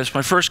looked at this.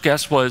 My first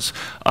guess was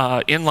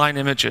inline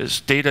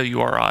images, data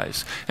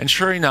URIs. And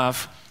sure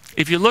enough,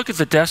 if you look at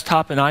the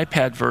desktop and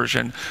iPad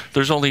version,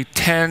 there's only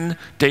 10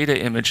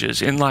 data images,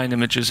 inline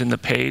images in the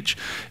page.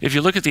 If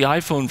you look at the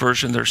iPhone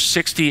version, there's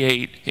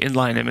 68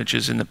 inline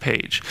images in the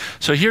page.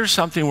 So here's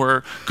something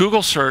where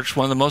Google Search,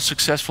 one of the most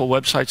successful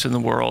websites in the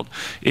world,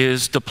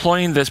 is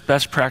deploying this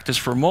best practice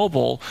for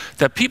mobile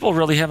that people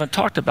really haven't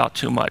talked about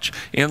too much,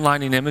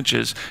 inlining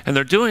images, and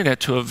they're doing it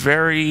to a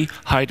very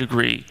high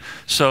degree.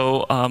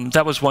 So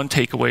that was one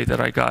takeaway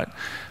that I got.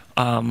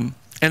 And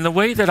the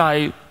way that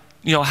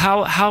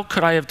how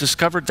could I have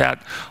discovered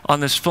that on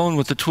this phone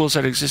with the tools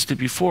that existed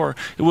before?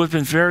 It would have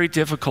been very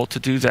difficult to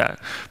do that.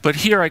 But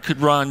here I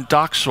could run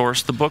doc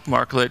source, the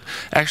bookmarklet,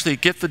 actually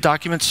get the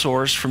document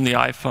source from the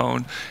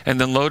iPhone, and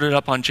then load it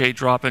up on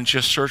JDrop and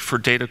just search for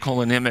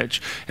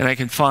data::image. And I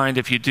can find,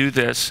 if you do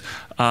this,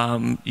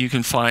 you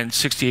can find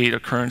 68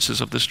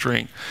 occurrences of the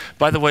string.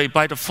 By the way,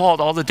 by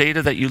default, all the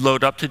data that you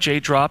load up to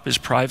JDrop is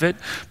private,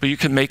 but you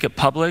can make it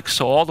public.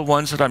 So all the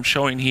ones that I'm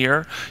showing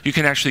here, you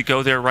can actually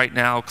go there right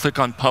now, click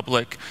on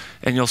public,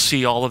 and you'll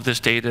see all of this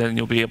data, and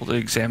you'll be able to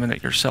examine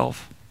it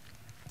yourself.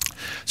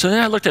 So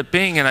then I looked at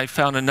Bing, and I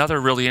found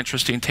another really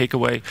interesting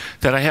takeaway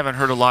that I haven't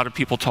heard a lot of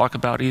people talk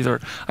about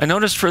either. I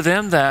noticed for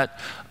them that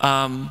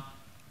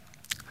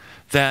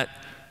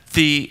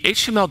the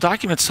HTML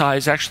document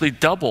size actually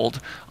doubled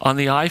on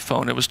the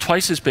iPhone. It was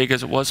twice as big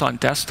as it was on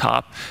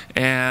desktop,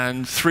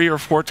 and 3 or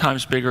 4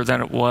 times bigger than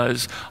it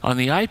was on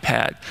the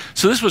iPad.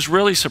 So this was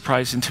really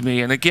surprising to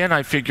me. And again,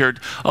 I figured,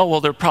 oh,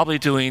 well, they're probably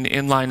doing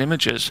inline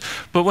images.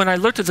 But when I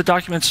looked at the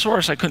document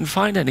source, I couldn't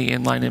find any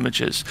inline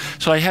images.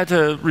 So I had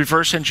to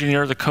reverse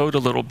engineer the code a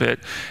little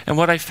bit. And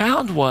what I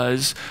found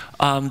was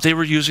they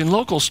were using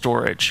local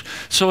storage.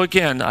 So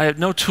again, I had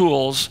no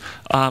tools.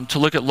 to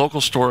look at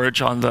local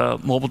storage on the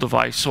mobile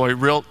device. So I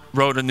wrote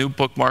a new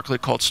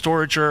bookmarklet called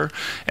Storager,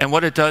 and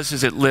what it does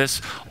is it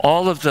lists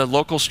all of the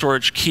local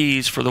storage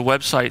keys for the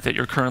website that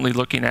you're currently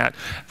looking at,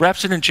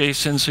 wraps it in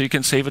JSON so you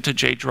can save it to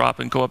JDrop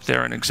and go up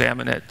there and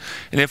examine it.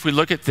 And if we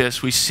look at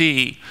this, we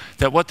see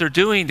that what they're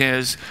doing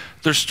is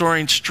they're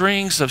storing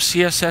strings of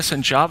CSS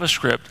and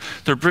JavaScript.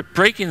 They're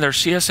breaking their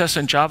CSS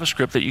and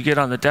JavaScript that you get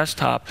on the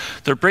desktop.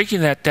 They're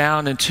breaking that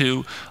down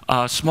into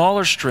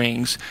smaller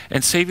strings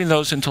and saving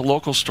those into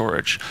local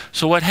storage.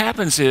 So what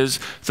happens is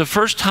the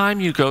first time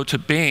you go to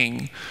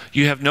Bing,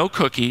 you have no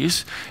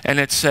cookies, and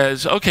it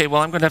says, okay,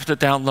 well, I'm going to have to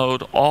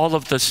download all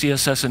of the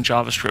CSS and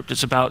JavaScript.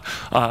 It's about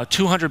a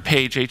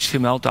 200-page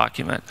HTML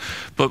document.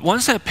 But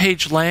once that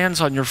page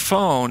lands on your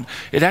phone,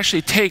 it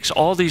actually takes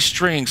all these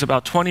strings,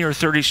 about 20 or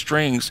 30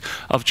 strings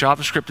of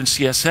JavaScript and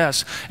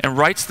CSS, and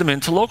writes them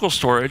into local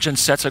storage and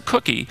sets a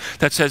cookie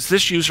that says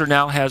this user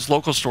now has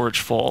local storage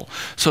full.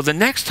 So the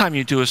next time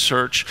you do a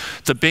search,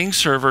 the Bing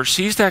server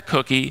sees that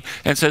cookie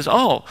and says,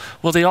 oh,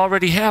 well, they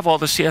already have all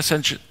the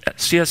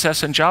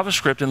CSS and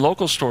JavaScript in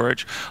local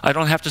storage. I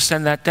don't have to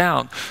send that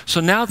down. So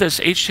now this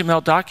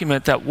HTML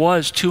document that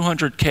was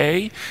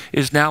 200K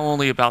is now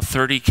only about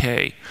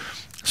 30K.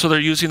 So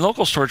they're using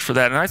local storage for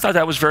that, and I thought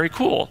that was very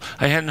cool.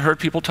 I hadn't heard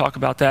people talk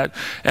about that,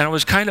 and I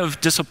was kind of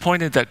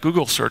disappointed that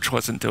Google search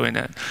wasn't doing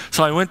it.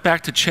 So I went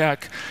back to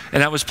check,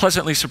 and I was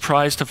pleasantly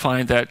surprised to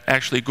find that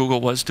actually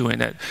Google was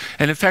doing it.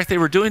 And in fact, they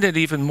were doing it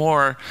even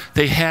more.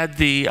 They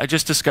had I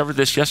just discovered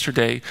this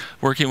yesterday,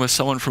 working with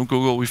someone from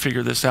Google, we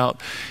figured this out.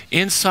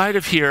 Inside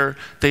of here,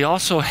 they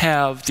also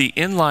have the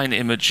inline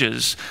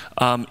images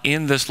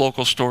in this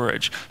local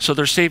storage. So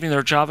they're saving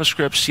their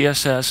JavaScript,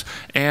 CSS,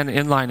 and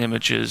inline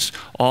images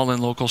all in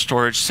local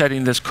storage,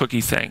 setting this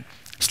cookie thing.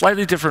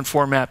 Slightly different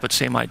format, but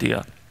same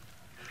idea.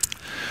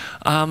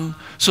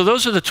 So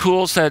those are the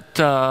tools that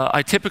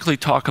I typically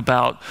talk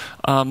about.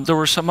 There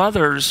were some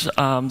others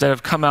that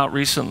have come out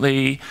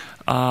recently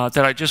that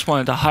I just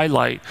wanted to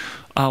highlight.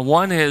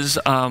 One is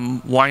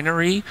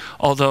Winery,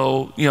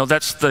 although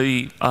that's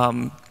the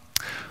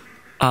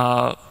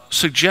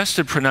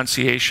suggested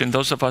pronunciation.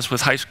 Those of us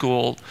with high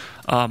school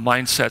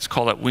mindsets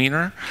call it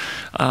Wiener.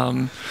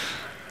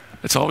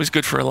 It's always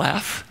good for a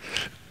laugh.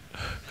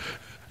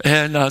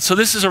 And so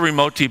this is a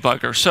remote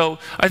debugger. So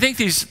I think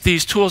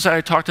these tools that I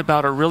talked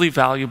about are really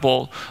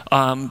valuable,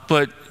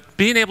 but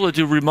being able to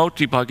do remote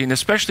debugging,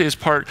 especially as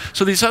part,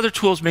 so these other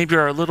tools maybe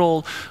are a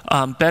little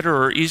better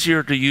or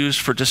easier to use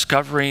for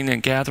discovering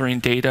and gathering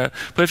data.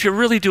 But if you're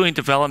really doing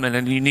development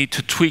and you need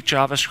to tweak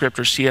JavaScript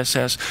or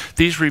CSS,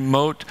 these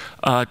remote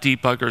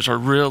debuggers are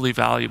really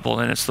valuable,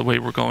 and it's the way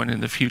we're going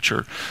in the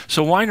future.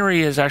 So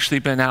Winery has actually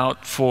been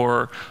out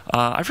for,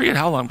 I forget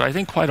how long, but I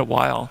think quite a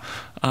while.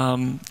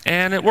 And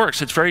it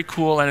works. It's very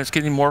cool, and it's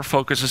getting more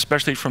focus,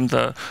 especially from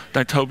the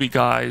Nitobe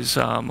guys.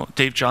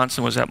 Dave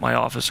Johnson was at my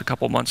office a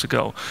couple months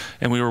ago,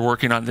 and we were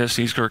working on this.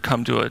 He's going to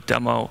come to a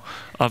demo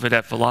of it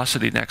at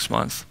Velocity next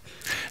month.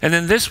 And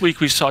then this week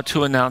we saw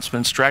two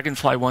announcements.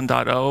 Dragonfly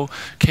 1.0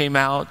 came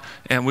out,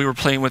 and we were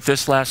playing with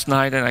this last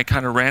night, and I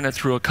kind of ran it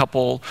through a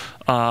couple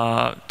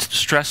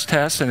stress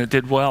tests, and it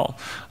did well.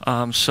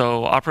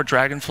 So Opera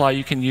Dragonfly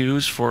you can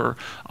use for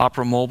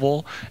Opera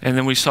Mobile. And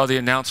then we saw the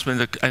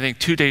announcement, I think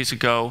 2 days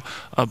ago,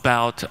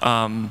 about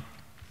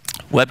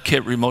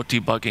WebKit remote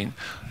debugging.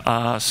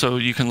 So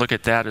you can look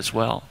at that as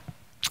well.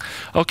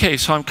 Okay,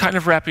 so I'm kind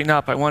of wrapping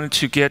up. I wanted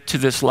to get to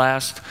this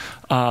last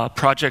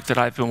project that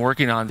I've been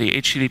working on, the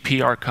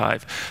HTTP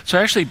archive. So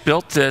I actually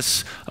built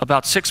this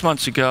about 6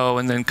 months ago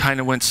and then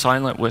kind of went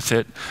silent with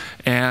it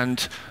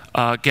and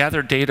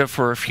gathered data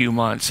for a few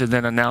months and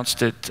then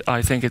announced it,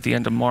 I think, at the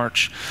end of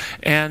March.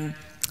 And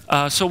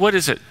so what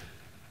is it?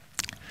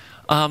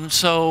 Let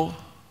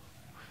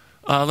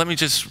me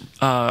just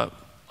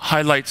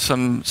highlight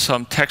some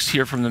text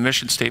here from the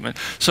mission statement.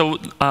 So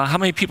how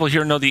many people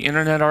here know the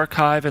Internet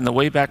Archive and the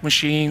Wayback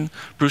Machine,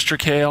 Brewster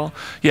Kahle?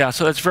 Yeah,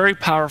 so that's very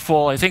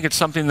powerful. I think it's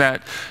something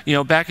that,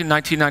 back in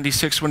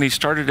 1996 when he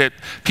started it,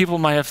 people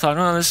might have thought,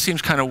 oh, this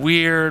seems kind of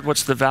weird.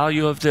 What's the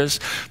value of this?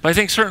 But I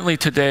think certainly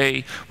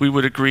today we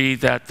would agree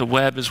that the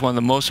web is one of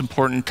the most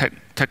important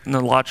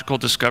technological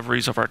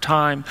discoveries of our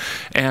time,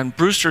 and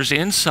Brewster's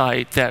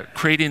insight that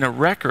creating a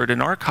record,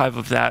 an archive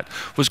of that,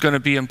 was going to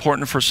be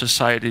important for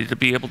society to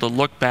be able to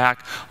look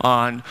back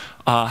on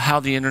how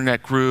the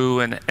internet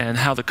grew and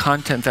how the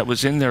content that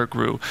was in there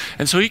grew.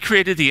 And so he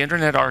created the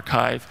Internet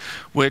Archive,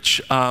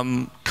 which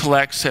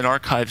collects and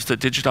archives the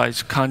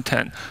digitized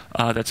content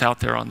that's out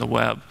there on the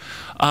web.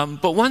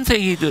 But one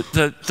thing,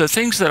 the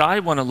things that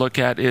I want to look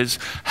at is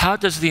how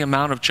does the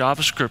amount of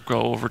JavaScript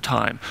grow over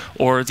time,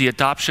 or the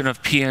adoption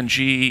of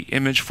PNG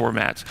image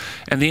formats.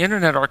 And the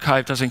Internet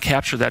Archive doesn't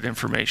capture that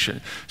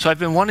information. So I've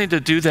been wanting to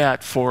do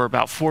that for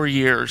about 4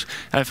 years,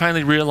 and I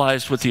finally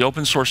realized with the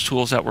open source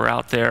tools that were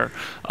out there,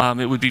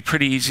 it would be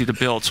pretty easy to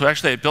build. So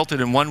actually I built it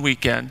in 1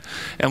 weekend.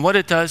 And what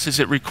it does is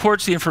it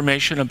records the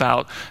information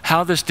about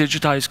how this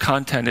digitized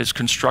content is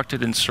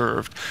constructed and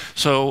served.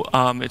 So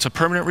it's a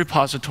permanent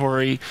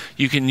repository.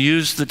 You can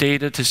use the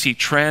data to see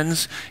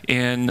trends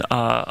in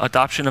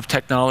adoption of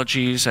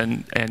technologies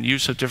and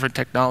use of different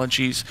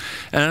technologies.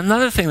 And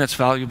another thing that's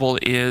valuable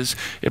is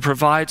it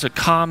provides a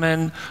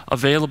common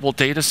available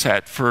data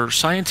set for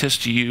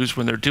scientists to use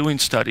when they're doing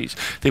studies.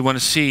 They want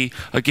to see,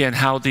 again,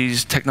 how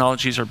these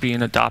technologies are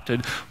being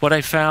adopted. What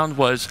I found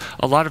was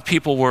a lot of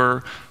people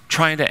were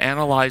trying to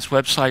analyze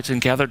websites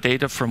and gather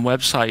data from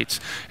websites,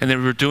 and they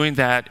were doing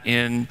that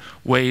in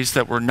ways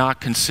that were not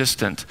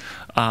consistent.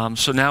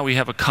 So now we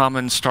have a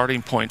common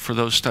starting point for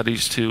those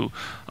studies to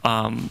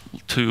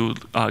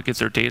get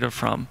their data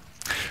from.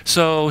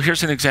 So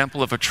here's an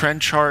example of a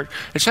trend chart.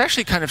 It's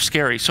actually kind of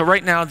scary. So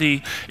right now the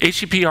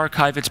HTTP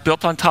archive, it's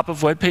built on top of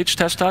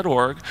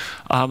webpagetest.org.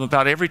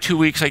 About every 2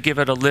 weeks I give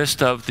it a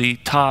list of the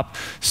top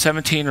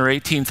 17 or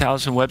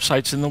 18,000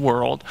 websites in the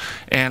world,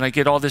 and I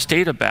get all this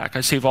data back.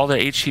 I save all the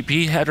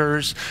HTTP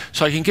headers,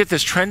 so I can get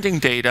this trending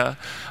data.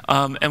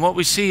 And what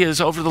we see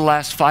is over the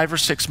last 5 or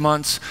 6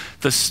 months,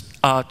 the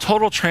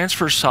total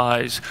transfer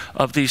size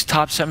of these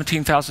top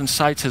 17,000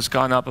 sites has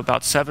gone up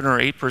about 7 or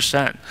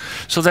 8%.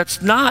 So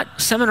that's not,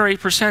 7 or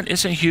 8%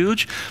 isn't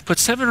huge, but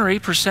 7 or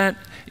 8%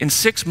 in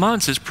 6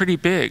 months is pretty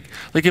big.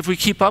 Like if we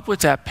keep up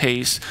with that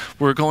pace,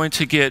 we're going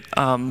to get,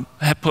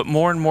 put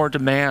more and more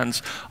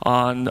demands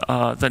on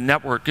the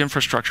network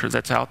infrastructure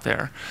that's out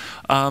there.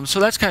 So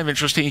that's kind of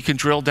interesting. You can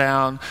drill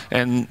down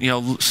and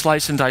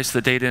slice and dice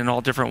the data in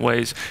all different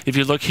ways. If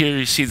you look here,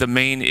 you see the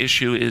main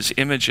issue is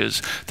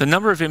images. The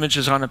number of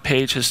images on a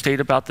page has stayed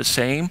about the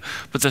same,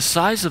 but the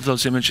size of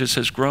those images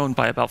has grown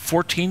by about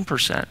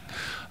 14%.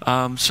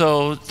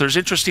 So there's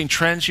interesting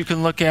trends you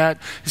can look at.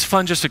 It's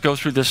fun just to go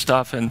through this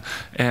stuff, and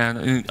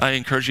I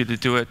encourage you to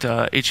do it,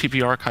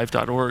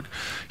 htparchive.org.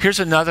 Here's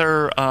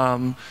another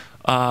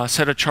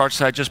set of charts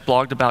that I just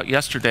blogged about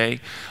yesterday.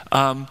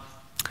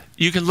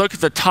 You can look at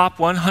the top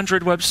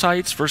 100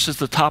 websites versus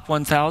the top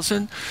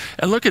 1,000,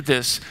 and look at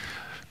this.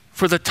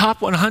 For the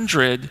top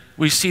 100,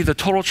 we see the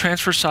total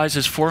transfer size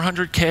is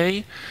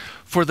 400K.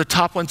 For the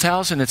top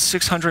 1,000, it's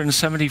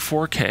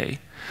 674K.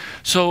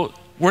 So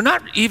we're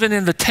not even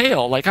in the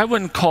tail. Like I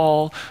wouldn't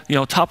call,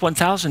 top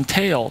 1,000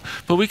 tail,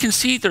 but we can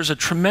see there's a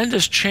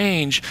tremendous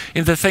change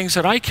in the things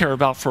that I care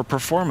about for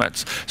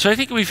performance. So I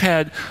think we've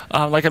had,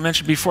 like I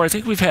mentioned before, I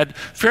think we've had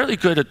fairly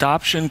good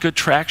adoption, good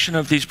traction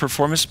of these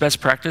performance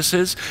best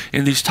practices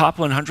in these top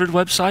 100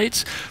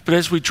 websites. But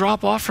as we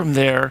drop off from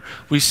there,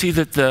 we see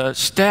that the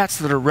stats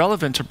that are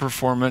relevant to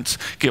performance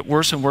get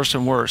worse and worse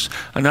and worse.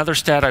 Another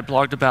stat I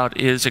blogged about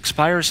is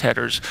expires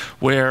headers,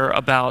 where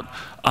about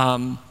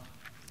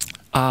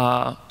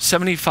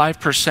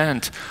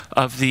 75%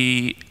 of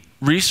the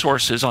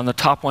resources on the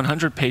top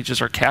 100 pages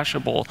are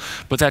cacheable,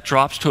 but that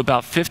drops to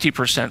about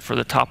 50% for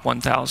the top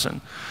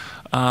 1,000.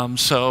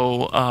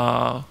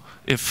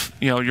 If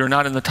you're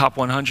not in the top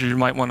 100, you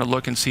might want to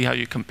look and see how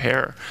you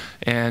compare,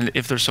 and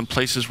if there's some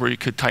places where you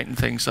could tighten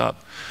things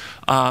up.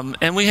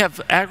 And we have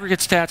aggregate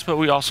stats, but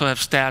we also have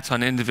stats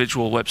on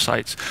individual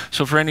websites.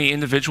 So for any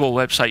individual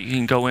website, you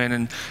can go in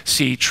and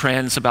see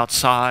trends about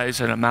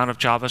size and amount of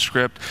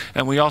JavaScript.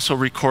 And we also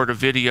record a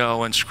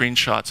video and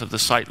screenshots of the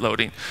site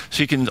loading.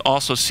 So you can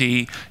also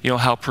see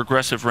how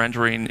progressive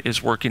rendering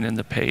is working in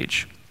the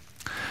page.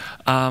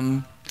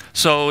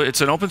 So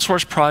it's an open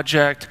source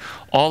project.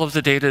 All of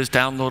the data is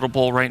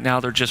downloadable right now.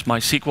 They're just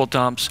MySQL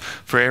dumps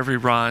for every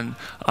run.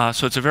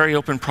 So it's a very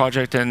open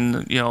project,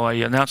 and I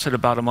announced it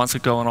about a month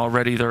ago, and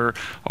already there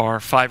are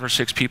 5 or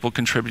 6 people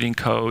contributing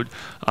code.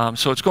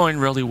 So it's going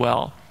really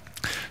well.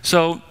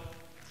 So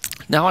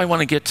now I want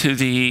to get to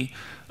the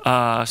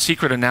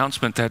secret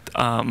announcement that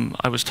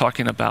I was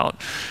talking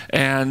about.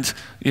 And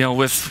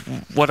with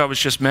what I was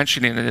just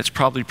mentioning, and it's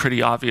probably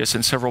pretty obvious,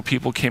 and several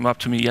people came up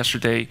to me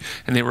yesterday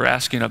and they were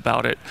asking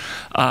about it.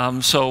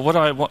 So what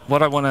I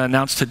want to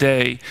announce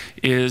today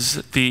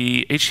is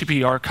the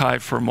HTTP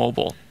archive for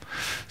mobile.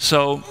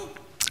 So,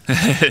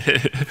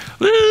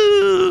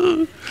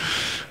 woo!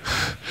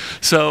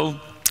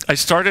 So I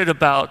started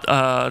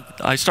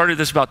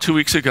this about 2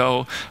 weeks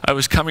ago. I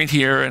was coming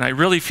here, and I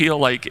really feel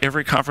like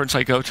every conference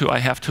I go to, I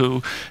have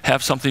to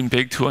have something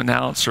big to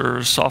announce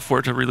or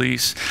software to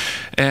release.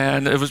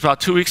 And it was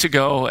about 2 weeks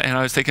ago, and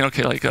I was thinking,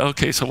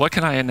 okay, so what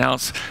can I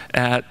announce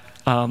at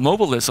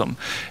Mobilism?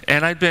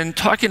 And I'd been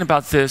talking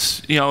about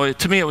this.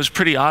 To me it was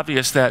pretty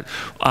obvious that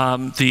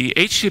the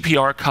HTTP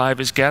archive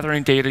is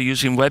gathering data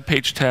using web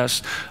page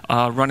tests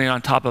running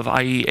on top of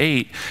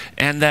IE8,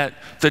 and that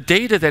the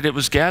data that it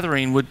was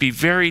gathering would be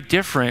very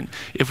different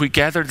if we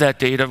gathered that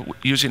data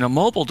using a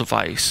mobile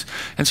device.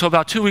 And so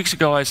about 2 weeks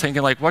ago I was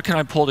thinking, what can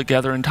I pull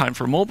together in time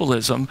for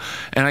Mobilism?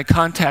 And I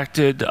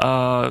contacted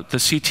the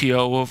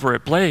CTO over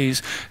at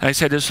Blaze, and I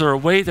said, is there a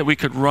way that we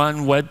could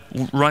run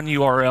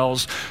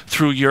URLs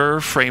through your blur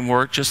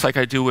framework, just like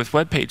I do with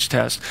web page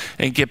test,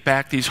 and get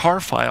back these HAR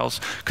files.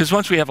 Because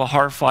once we have a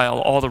HAR file,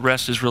 all the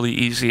rest is really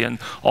easy and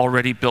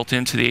already built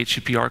into the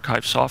HTTP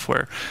archive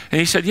software. And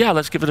he said, yeah,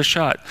 let's give it a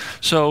shot.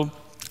 So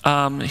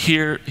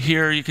here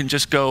you can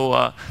just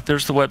go,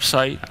 there's the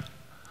website,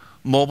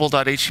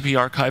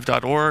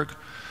 mobile.htparchive.org.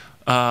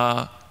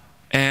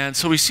 And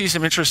so we see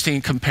some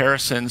interesting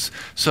comparisons.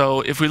 So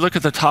if we look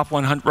at the top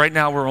 100, right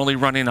now we're only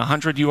running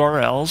 100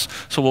 URLs,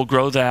 so we'll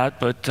grow that,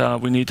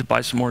 but we need to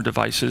buy some more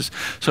devices.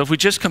 So if we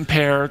just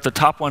compare the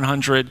top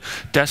 100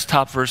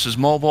 desktop versus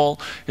mobile,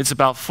 it's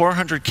about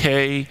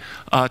 400K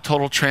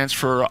total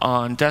transfer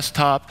on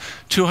desktop,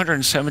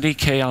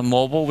 270K on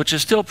mobile, which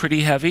is still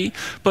pretty heavy,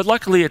 but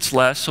luckily it's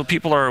less, so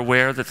people are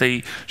aware that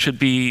they should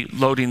be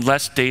loading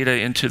less data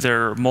into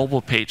their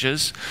mobile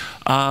pages.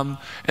 And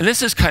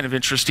this is kind of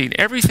interesting.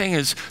 Everything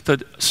is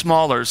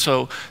smaller,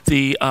 so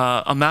the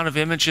amount of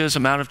images,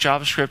 amount of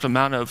JavaScript,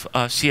 amount of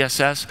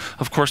CSS,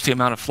 of course the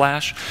amount of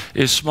Flash,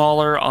 is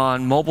smaller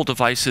on mobile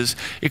devices,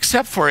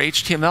 except for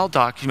HTML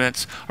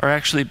documents are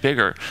actually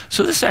bigger.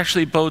 So this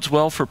actually bodes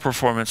well for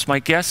performance. My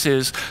guess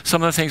is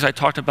some of the things I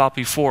talked about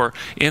before,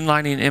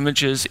 inlining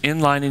images,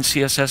 inlining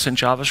CSS and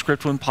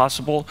JavaScript when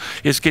possible,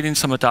 is getting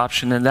some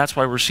adoption, and that's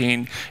why we're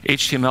seeing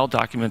HTML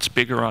documents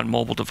bigger on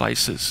mobile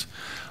devices.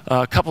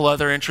 A couple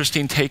other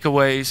interesting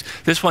takeaways.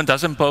 This one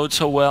doesn't bode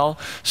so well.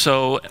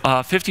 So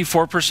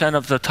 54%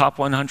 of the top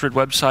 100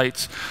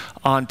 websites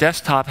on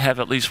desktop have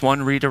at least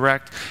one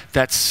redirect.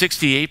 That's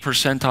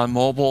 68% on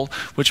mobile,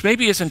 which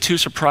maybe isn't too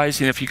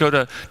surprising. If you go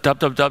to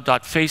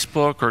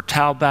www.facebook or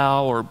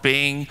Taobao or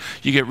Bing,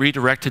 you get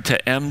redirected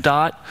to m.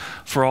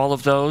 for all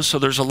of those. So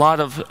there's a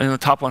lot of, in the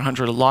top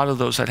 100, a lot of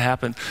those that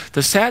happen.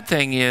 The sad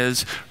thing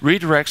is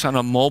redirects on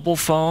a mobile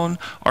phone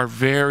are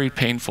very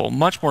painful,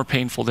 much more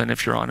painful than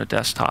if you're on a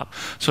desktop.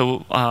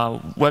 So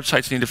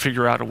websites need to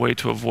figure out a way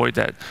to avoid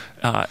that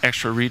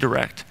extra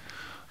redirect.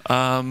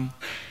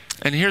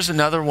 And here's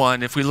another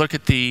one. If we look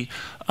at the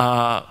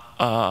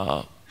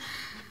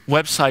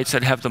websites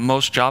that have the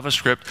most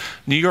JavaScript,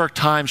 New York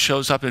Times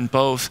shows up in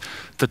both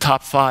the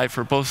top 5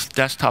 for both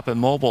desktop and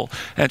mobile.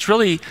 And it's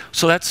really,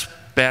 so that's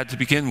bad to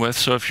begin with.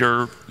 So if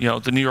you're,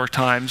 the New York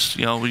Times,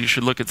 you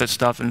should look at this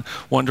stuff and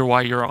wonder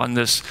why you're on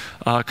this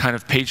kind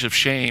of page of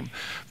shame.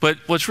 But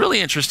what's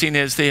really interesting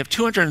is they have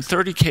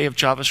 230K of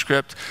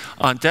JavaScript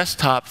on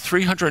desktop,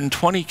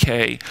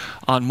 320K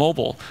on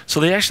mobile. So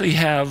they actually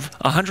have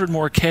 100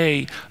 more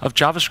K of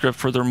JavaScript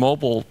for their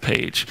mobile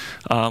page,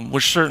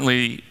 which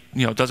certainly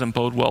doesn't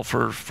bode well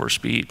for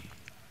speed.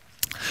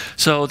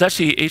 So that's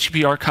the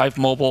HTTP Archive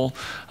mobile.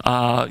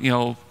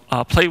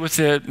 Play with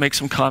it, make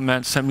some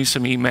comments, send me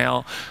some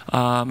email,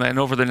 and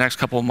over the next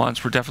couple of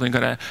months, we're definitely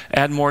going to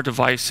add more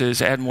devices,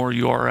 add more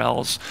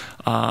URLs,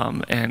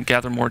 and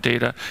gather more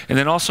data. And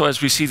then also, as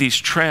we see these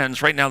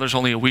trends, right now there's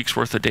only a week's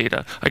worth of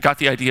data. I got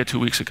the idea 2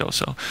 weeks ago,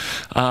 so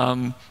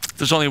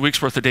there's only a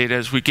week's worth of data.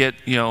 As we get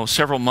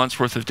several months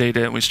worth of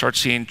data and we start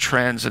seeing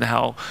trends and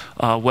how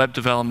web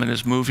development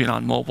is moving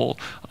on mobile,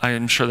 I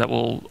am sure that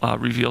will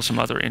reveal some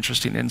other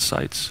interesting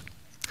insights.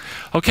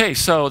 Okay,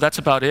 so that's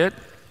about it.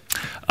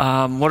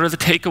 What are the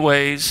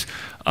takeaways?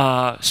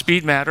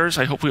 Speed matters.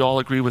 I hope we all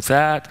agree with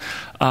that.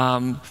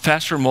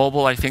 Faster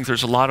mobile, I think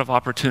there's a lot of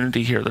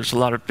opportunity here. There's a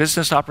lot of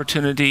business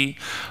opportunity.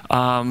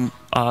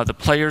 The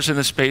players in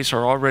the space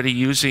are already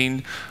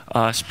using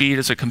speed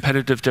as a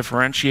competitive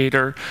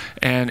differentiator,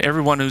 and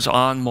everyone who's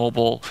on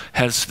mobile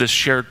has this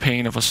shared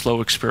pain of a slow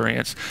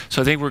experience.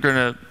 So I think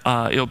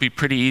it'll be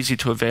pretty easy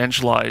to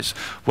evangelize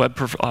web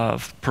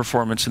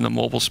performance in the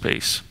mobile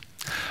space.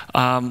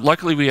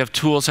 Luckily, we have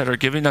tools that are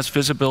giving us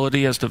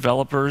visibility as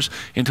developers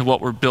into what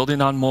we're building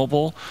on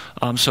mobile.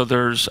 So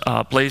there's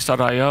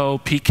Blaze.io,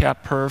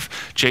 PCAP-Perf,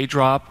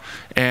 JDrop,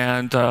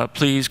 and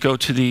please go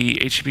to the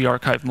HTTP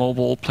Archive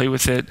mobile, play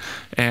with it,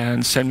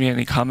 and send me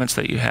any comments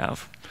that you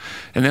have.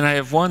 And then I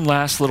have one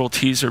last little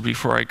teaser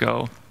before I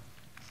go.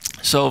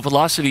 So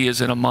Velocity is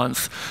in a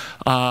month,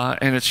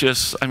 and it's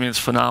just, it's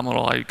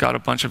phenomenal. I got a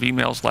bunch of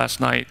emails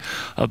last night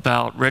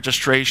about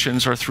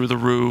registrations are through the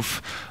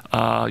roof.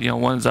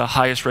 One of the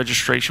highest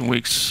registration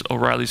weeks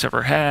O'Reilly's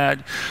ever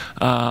had,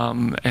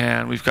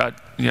 and we've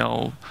got,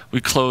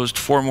 we closed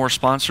 4 more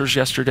sponsors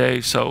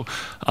yesterday. So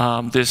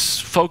this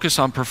focus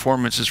on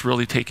performance is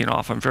really taking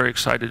off. I'm very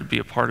excited to be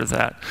a part of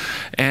that.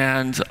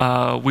 And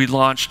we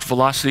launched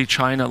Velocity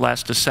China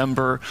last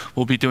December.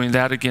 We'll be doing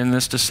that again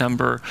this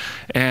December.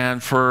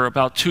 And for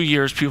about 2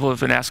 years, people have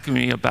been asking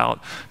me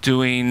about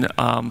doing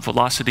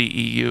Velocity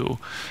EU.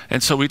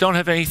 And so we don't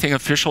have anything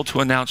official to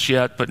announce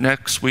yet, but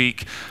next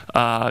week,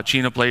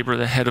 Gina Blaber,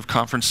 the head of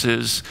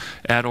conferences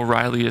at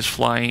O'Reilly, is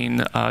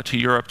flying to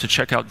Europe to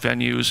check out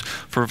venues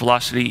for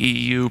Velocity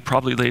EU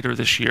probably later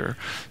this year.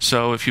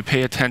 So if you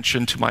pay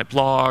attention to my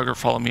blog or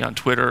follow me on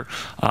Twitter,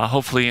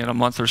 hopefully in a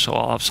month or so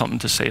I'll have something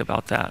to say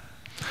about that.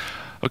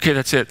 Okay,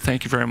 that's it.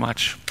 Thank you very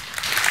much.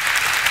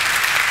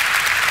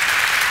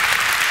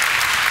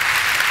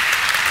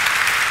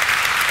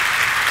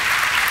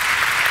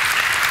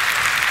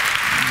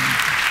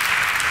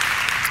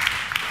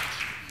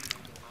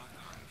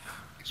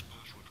 His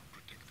password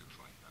protected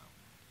right now,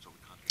 so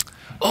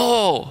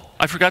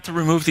I forgot to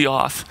remove the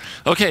auth.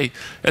 Okay,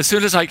 as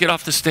soon as I get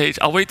off the stage,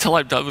 I'll wait till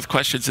I'm done with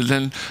questions, and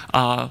then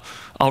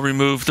I'll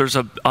remove, there's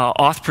a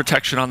auth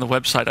protection on the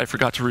website I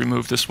forgot to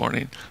remove this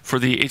morning for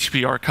the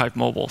HTTP Archive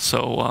mobile.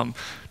 So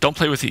don't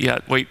play with it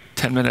yet. Wait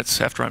 10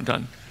 minutes after I'm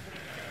done.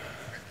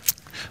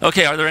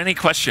 Okay, are there any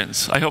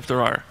questions? I hope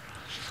there are.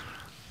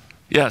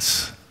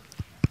 Yes.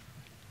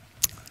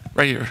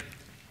 Right here.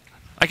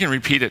 I can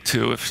repeat it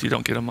too if you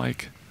don't get a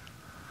mic.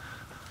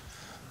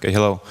 Okay,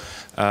 hello.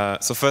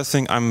 So first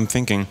thing I'm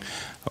thinking,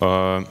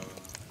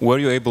 were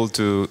you able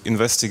to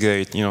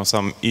investigate,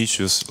 some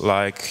issues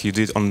like you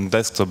did on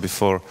desktop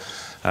before,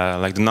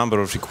 like the number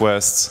of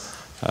requests,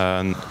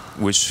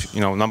 which,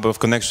 number of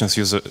connections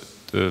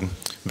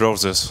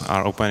browsers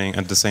are opening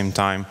at the same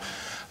time,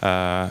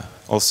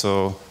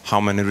 also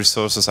how many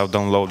resources are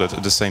downloaded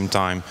at the same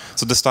time.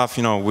 So the stuff,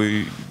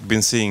 we've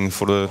been seeing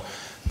for the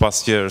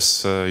past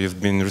years, you've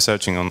been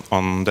researching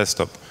on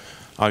desktop.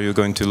 Are you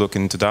going to look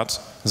into that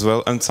as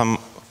well? And some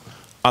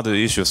other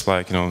issues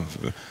like,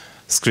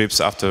 scripts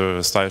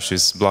after style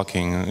sheets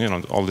blocking,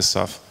 all this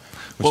stuff.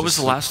 What was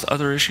the last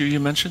other issue you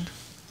mentioned?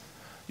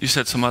 You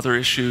said some other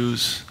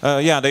issues.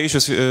 Yeah, the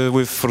issues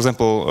with, for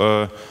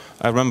example,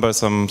 I remember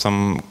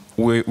some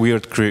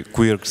weird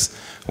quirks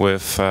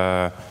with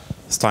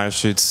style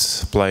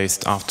sheets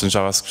placed after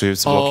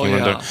JavaScript blocking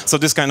render. So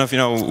this kind of,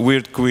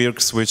 weird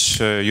quirks which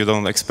you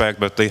don't expect,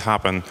 but they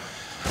happen.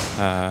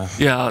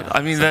 Yeah,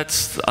 I mean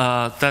that's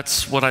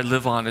what I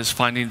live on, is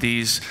finding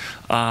these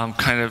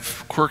kind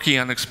of quirky,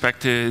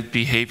 unexpected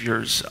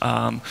behaviors.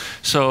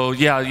 So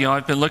yeah,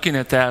 I've been looking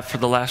at that for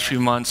the last few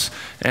months,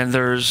 and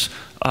there's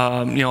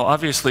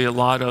obviously a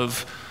lot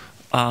of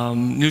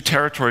new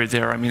territory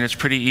there. I mean, it's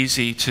pretty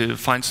easy to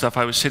find stuff.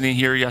 I was sitting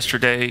here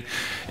yesterday,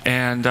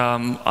 and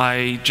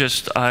I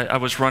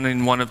was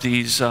running one of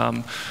these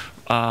remote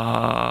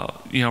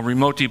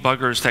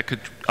debuggers that could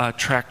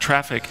track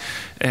traffic.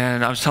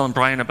 And I was telling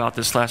Brian about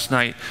this last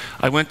night.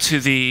 I went to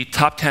the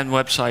top 10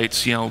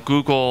 websites,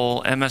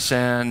 Google,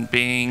 MSN,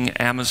 Bing,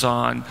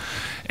 Amazon,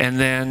 and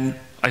then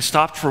I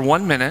stopped for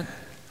 1 minute,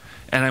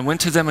 and I went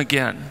to them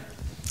again.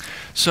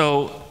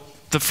 So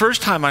the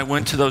first time I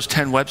went to those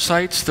 10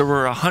 websites, there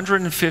were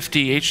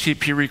 150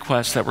 HTTP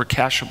requests that were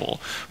cacheable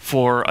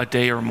for a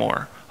day or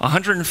more.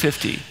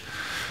 150.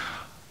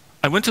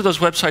 I went to those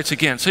websites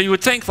again. So you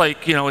would think,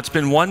 like, it's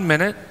been 1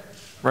 minute,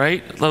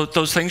 right?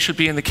 Those things should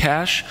be in the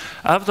cache.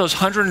 Out of those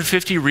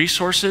 150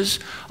 resources,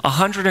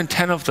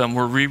 110 of them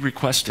were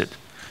re-requested,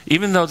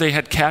 even though they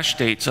had cache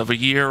dates of a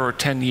year or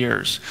 10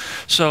 years.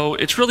 So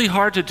it's really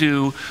hard to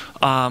do,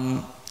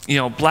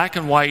 black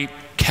and white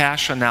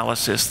cache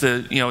analysis.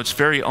 It's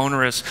very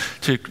onerous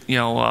to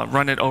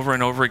run it over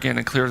and over again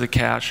and clear the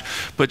cache.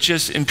 But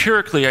just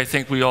empirically, I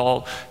think we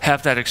all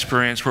have that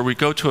experience where we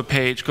go to a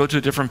page, go to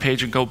a different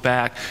page, and go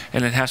back,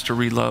 and it has to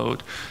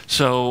reload.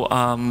 So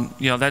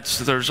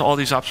there's all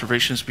these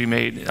observations to be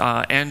made.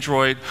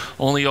 Android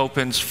only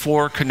opens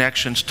 4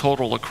 connections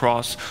total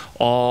across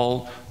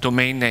all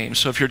domain names.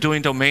 So if you're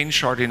doing domain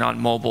sharding on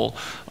mobile,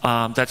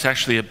 that's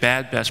actually a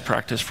bad best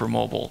practice for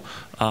mobile.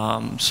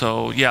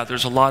 So yeah,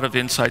 there's a lot of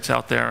insights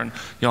out there, and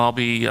I'll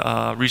be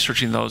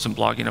researching those and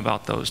blogging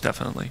about those,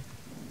 definitely.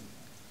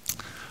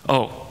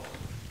 Oh,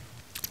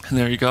 and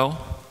there you go.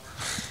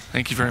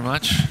 Thank you very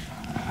much.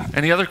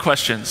 Any other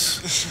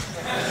questions?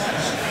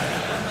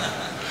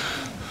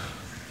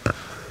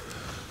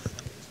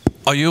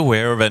 Are you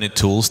aware of any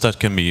tools that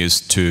can be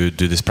used to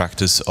do this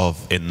practice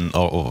of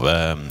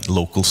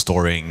local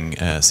storing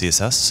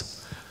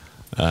CSS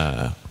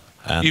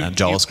and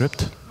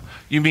JavaScript?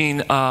 You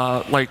mean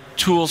like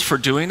tools for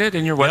doing it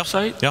in your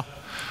website? Yeah.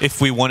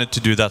 If we wanted to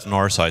do that on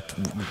our site,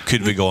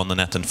 could we go on the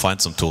net and find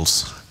some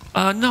tools?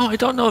 No, I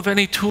don't know of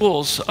any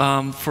tools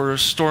for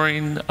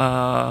storing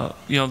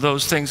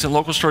those things in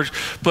local storage,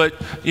 but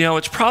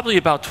it's probably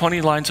about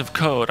 20 lines of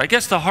code. I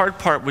guess the hard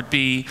part would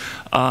be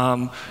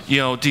the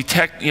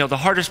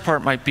hardest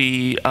part might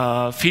be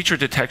feature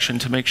detection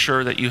to make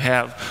sure that you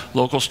have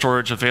local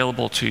storage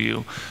available to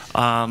you.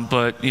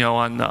 But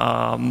on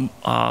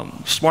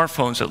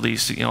smartphones, at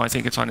least, I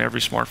think it's on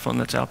every smartphone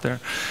that's out there.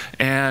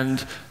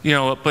 And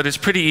but it's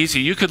pretty easy.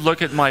 You could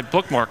look at my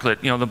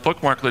bookmarklet. The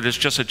bookmarklet is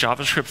just a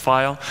JavaScript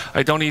file.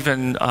 I don't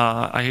even,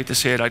 I hate to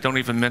say it, I don't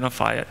even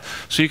minify it.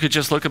 So you could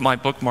just look at my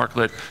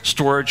bookmarklet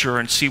storager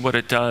and see what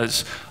it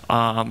does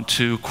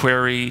to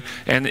query.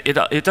 And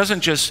it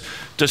doesn't just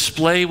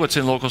display what's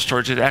in local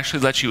storage, it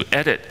actually lets you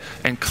edit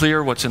and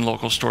clear what's in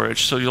local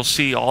storage. So you'll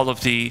see all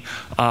of the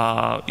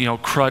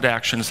CRUD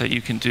actions that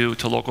you can do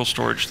to local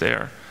storage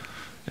there.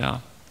 Yeah.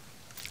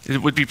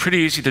 It would be pretty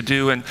easy to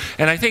do, and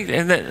I think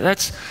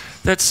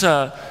that's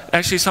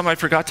actually something I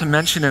forgot to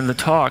mention in the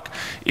talk,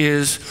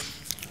 is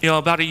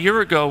about a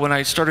year ago when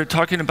I started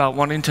talking about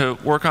wanting to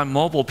work on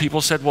mobile,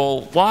 people said,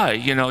 well, why?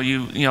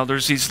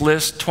 There's these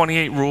lists,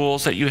 28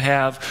 rules that you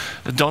have,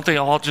 don't they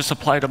all just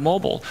apply to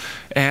mobile?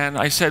 And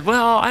I said,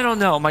 well, I don't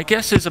know. My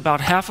guess is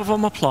about half of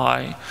them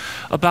apply,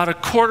 about a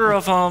quarter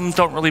of them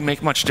don't really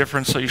make much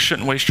difference, so you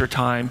shouldn't waste your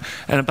time,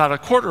 and about a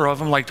quarter of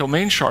them, like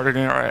domain sharding,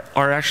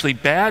 are actually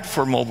bad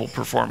for mobile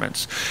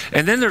performance.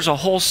 And then there's a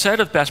whole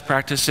set of best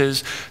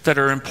practices that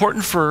are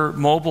important for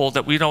mobile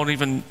that we don't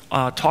even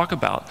talk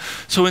about.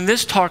 So in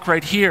this talk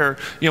right here,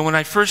 when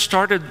I first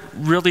started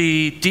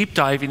really deep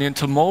diving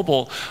into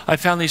mobile, I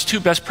found these two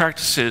best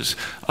practices,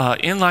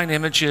 inline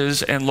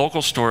images and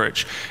local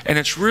storage. And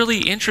it's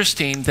really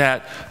interesting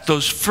that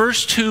those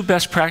first two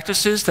best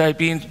practices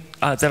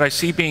that I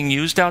see being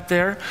used out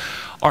there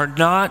are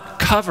not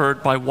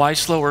covered by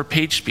YSlow or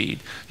PageSpeed.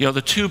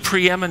 The two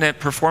preeminent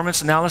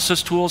performance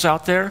analysis tools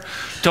out there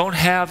don't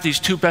have these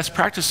two best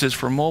practices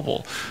for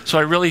mobile. So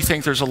I really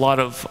think there's a lot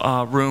of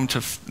room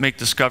to make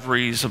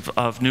discoveries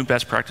of new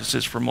best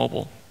practices for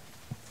mobile.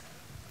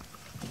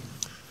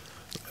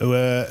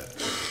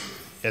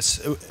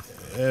 Yes.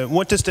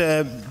 What is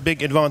the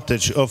big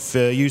advantage of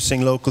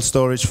using local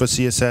storage for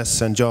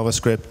CSS and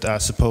JavaScript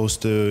as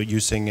opposed to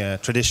using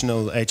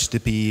traditional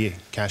HTTP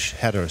cache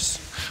headers?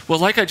 Well,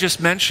 like I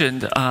just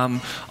mentioned,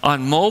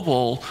 on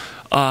mobile,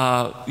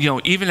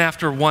 even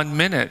after 1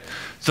 minute,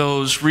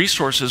 those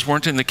resources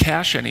weren't in the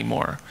cache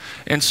anymore.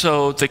 And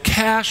so the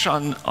cache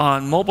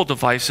on mobile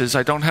devices,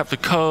 I don't have the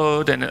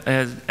code, and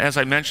as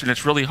I mentioned,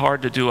 it's really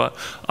hard to do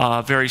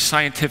a very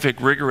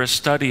scientific, rigorous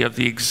study of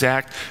the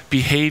exact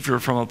behavior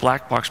from a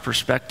black box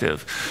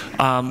perspective.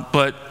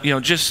 But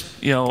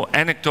just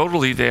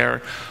anecdotally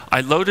there,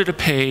 I loaded a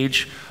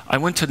page, I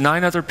went to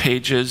 9 other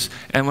pages,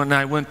 and when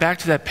I went back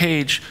to that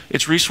page,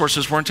 its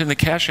resources weren't in the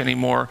cache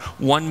anymore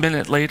 1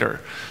 minute later.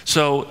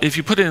 So if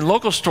you put it in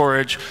local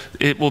storage,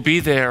 it will be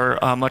there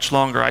much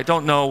longer. I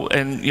don't know,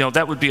 and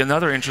that would be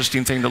another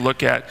interesting thing to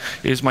look at,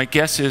 is my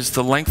guess is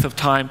the length of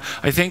time.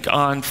 I think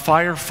on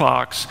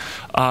Firefox,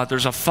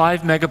 there's a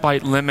 5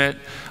 megabyte limit,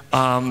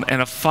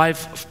 and a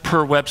 5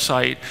 per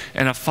website,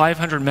 and a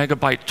 500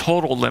 megabyte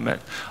total limit.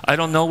 I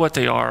don't know what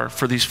they are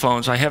for these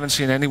phones. I haven't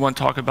seen anyone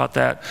talk about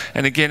that.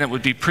 And again, it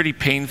would be pretty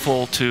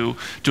painful to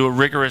do a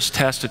rigorous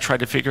test to try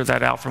to figure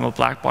that out from a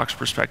black box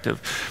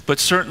perspective. But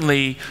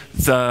certainly,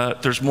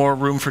 there's more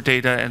room for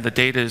data, and the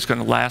data is going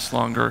to last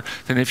longer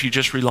than if you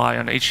just rely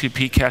on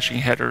HTTP caching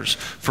headers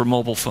for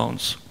mobile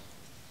phones.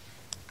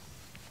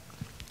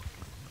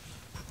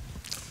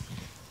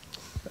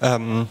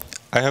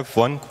 I have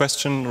one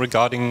question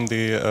regarding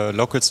the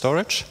local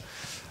storage.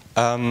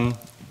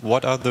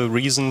 What are the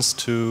reasons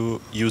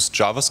to use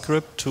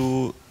JavaScript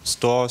to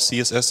store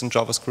CSS and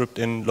JavaScript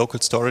in local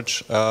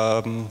storage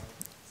and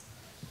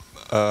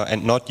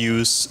not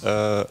use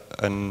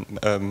an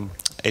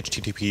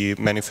HTTP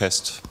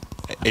manifest,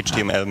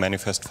 HTML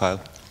manifest file?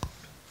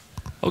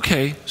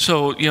 Okay,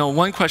 so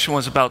one question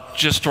was about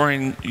just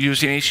storing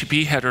using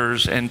HTTP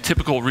headers and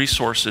typical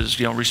resources,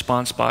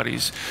 response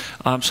bodies.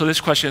 So this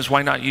question is,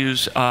 why not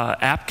use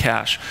app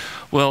cache?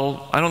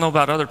 Well, I don't know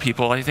about other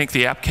people. I think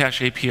the app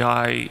cache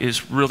API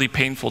is really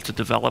painful to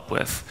develop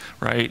with,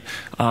 right?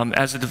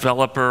 As a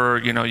developer,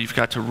 you've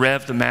got to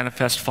rev the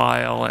manifest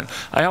file, and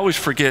I always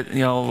forget,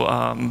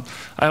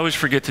 I always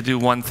forget to do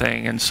one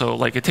thing, and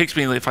so it takes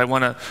me, if I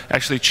want to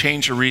actually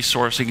change a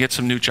resource and get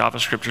some new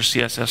JavaScript or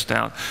CSS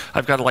down,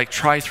 I've got to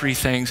try 3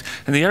 things.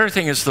 And the other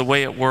thing is the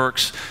way it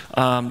works.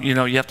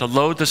 You have to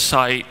load the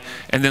site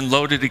and then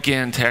load it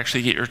again to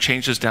actually get your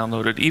changes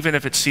downloaded, even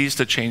if it sees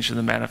the change in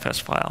the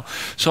manifest file.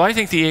 So I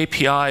think the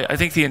API, I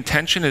think the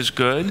intention is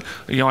good.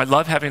 I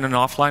love having an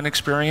offline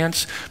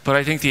experience, but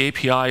I think the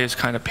API is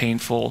kind of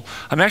painful.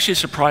 I'm actually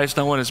surprised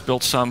no one has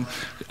built some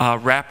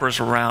wrappers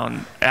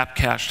around app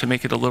cache to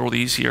make it a little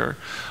easier.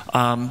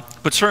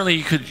 But certainly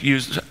you could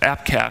use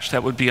app cache.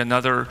 That would be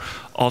another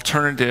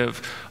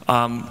alternative.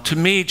 To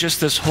me,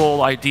 just this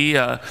whole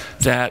idea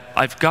that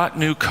I've got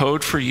new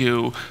code for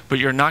you, but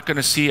you're not going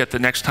to see it the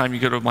next time you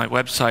go to my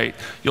website.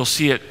 You'll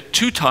see it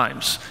 2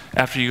 times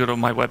after you go to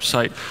my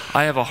website.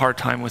 I have a hard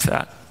time with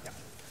that.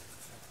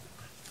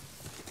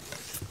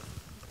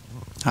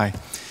 Hi.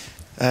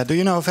 Do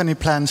you know of any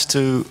plans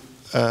to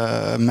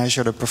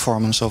measure the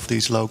performance of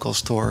these local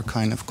store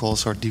kind of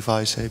calls or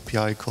device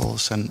API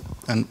calls and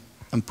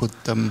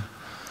put them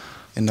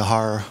in the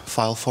HAR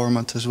file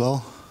format as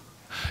well?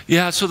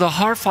 Yeah, so the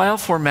HAR file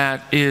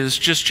format is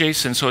just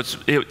JSON, so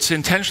it's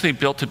intentionally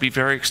built to be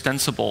very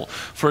extensible.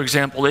 For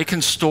example, it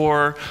can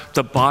store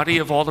the body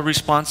of all the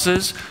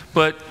responses,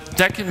 but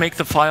that can make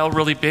the file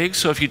really big,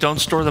 so if you don't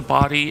store the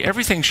body,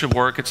 everything should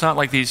work. It's not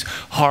like these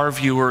HAR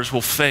viewers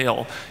will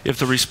fail if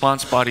the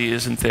response body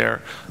isn't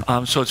there.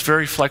 So it's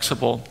very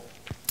flexible.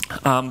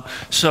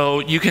 So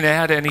you can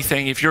add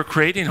anything. If you're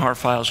creating HAR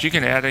files, you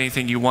can add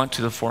anything you want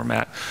to the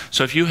format.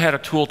 So if you had a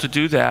tool to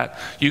do that,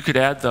 you could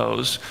add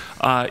those.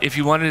 If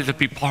you wanted it to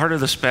be part of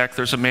the spec,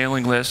 there's a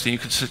mailing list, and you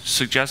could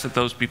suggest that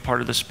those be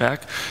part of the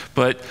spec.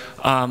 But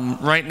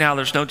right now,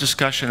 there's no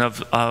discussion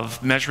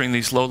of measuring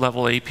these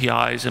low-level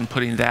APIs and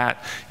putting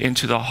that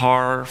into the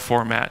HAR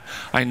format.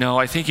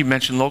 I think you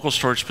mentioned local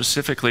storage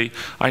specifically.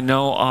 I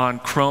know on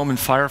Chrome and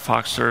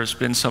Firefox there's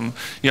been some,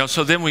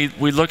 so then we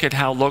look at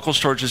how local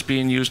storage is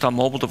being used on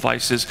mobile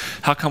devices.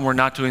 How come we're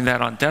not doing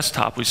that on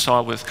desktop? We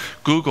saw with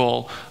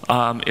Google,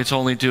 it's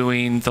only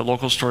doing the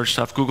local storage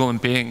stuff, Google and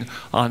Bing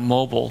on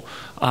mobile.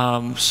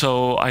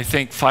 So I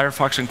think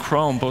Firefox and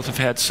Chrome both have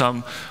had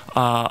some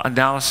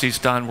analyses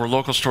done where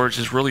local storage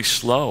is really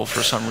slow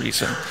for some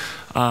reason.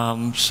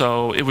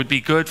 So it would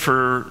be good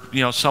for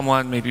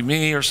someone, maybe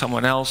me or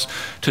someone else,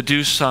 to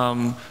do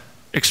some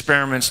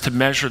experiments to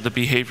measure the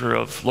behavior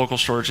of local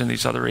storage in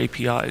these other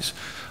APIs.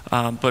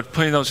 But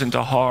putting those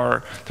into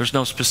HAR, there's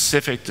no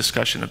specific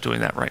discussion of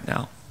doing that right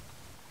now.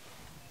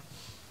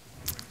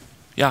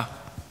 Yeah.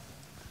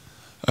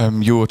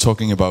 You were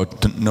talking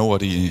about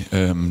nobody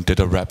did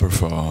a wrapper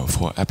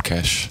for app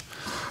cache.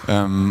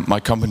 My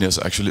company has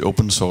actually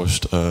open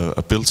sourced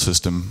a build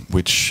system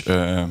which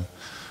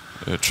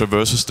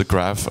traverses the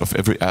graph of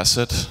every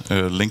asset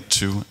linked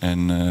to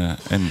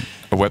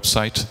a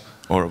website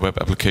or a web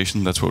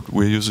application. That's what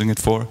we're using it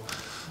for.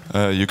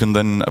 You can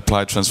then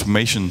apply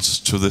transformations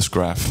to this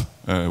graph,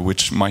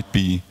 which might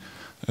be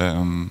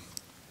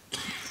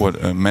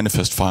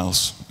manifest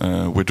files.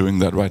 We're doing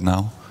that right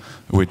now.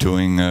 We're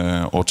doing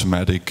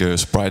automatic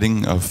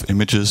spriting of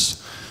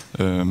images,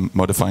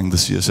 modifying the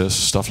CSS,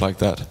 stuff like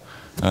that.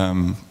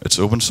 It's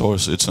open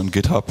source, it's on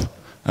GitHub.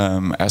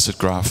 Asset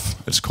graph,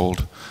 it's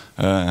called.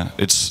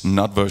 It's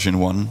not version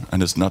 1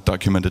 and it's not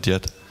documented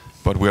yet,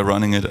 but we're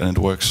running it and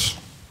it works.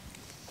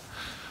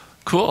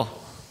 Cool.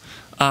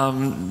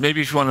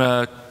 Maybe if you want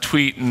to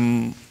tweet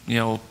and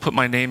put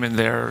my name in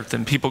there,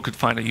 then people could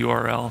find a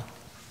URL.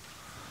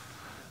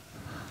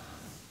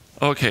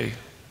 Okay.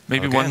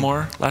 Maybe one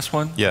more, last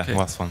one? Yeah, okay.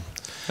 last one.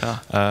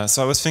 Yeah.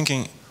 So I was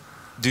thinking,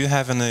 do you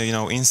have any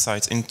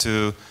insights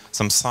into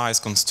some size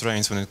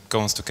constraints when it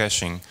comes to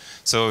caching?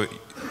 So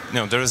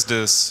there is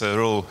this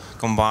rule,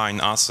 combine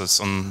assets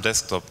on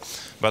desktop,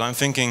 but I'm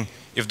thinking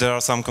if there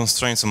are some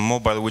constraints on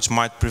mobile which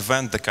might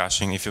prevent the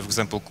caching if you, for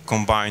example,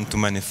 combine too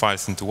many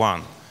files into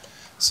one.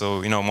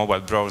 So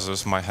mobile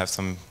browsers might have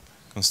some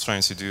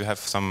constraints. Do you have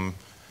some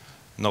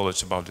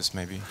knowledge about this,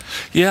 maybe?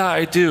 Yeah,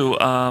 I do.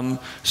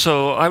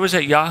 So I was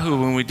at Yahoo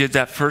when we did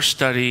that first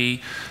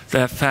study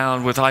that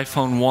found with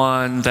iPhone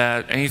 1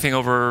 that anything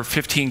over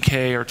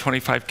 15K or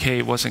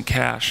 25K wasn't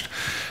cached.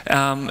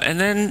 And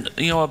then,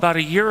 about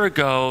a year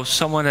ago,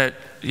 someone at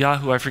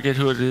Yahoo, I forget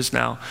who it is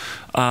now,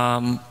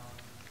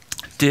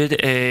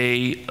 did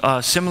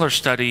a similar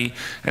study,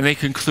 and they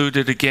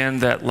concluded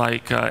again that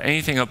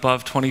anything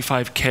above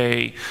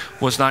 25K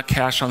was not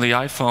cached on the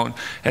iPhone.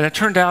 And it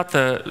turned out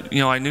that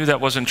I knew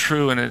that wasn't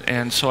true,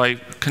 and so I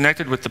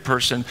connected with the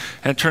person,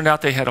 and it turned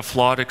out they had a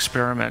flawed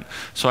experiment.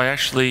 So I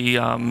actually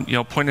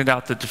pointed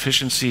out the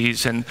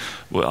deficiencies, and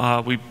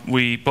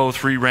we both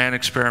reran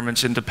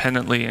experiments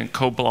independently and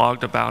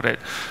co-blogged about it.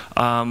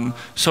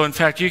 So in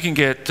fact, you can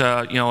get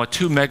a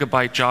 2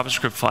 megabyte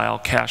JavaScript file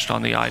cached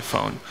on the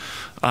iPhone.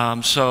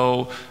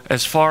 So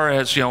as far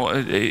as,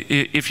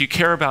 if you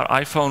care about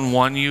iPhone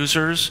 1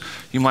 users,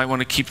 you might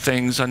want to keep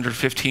things under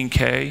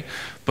 15K.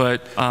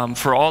 But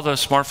for all the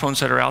smartphones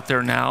that are out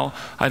there now,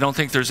 I don't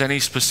think there's any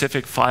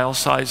specific file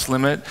size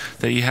limit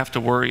that you have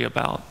to worry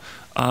about.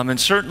 And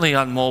certainly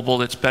on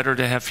mobile, it's better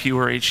to have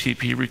fewer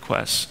HTTP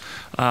requests.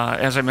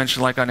 As I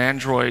mentioned, like on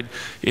Android,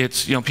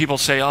 it's, people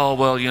say, oh,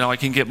 well, I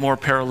can get more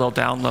parallel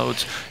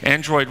downloads.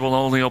 Android will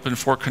only open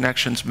 4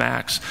 connections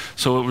max.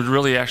 So it would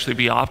really actually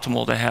be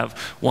optimal to have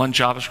one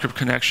JavaScript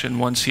connection,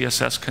 one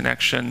CSS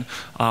connection,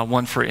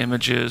 one for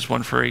images,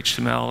 one for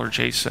HTML or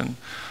JSON.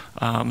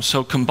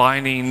 So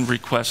combining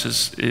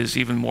requests is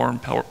even more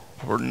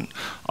important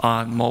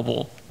on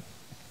mobile.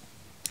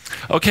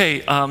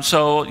 Okay,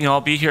 so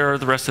I'll be here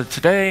the rest of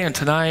today and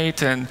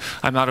tonight, and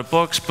I'm out of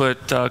books,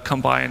 but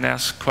come by and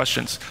ask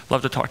questions.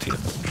 Love to talk to you.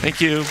 Thank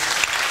you.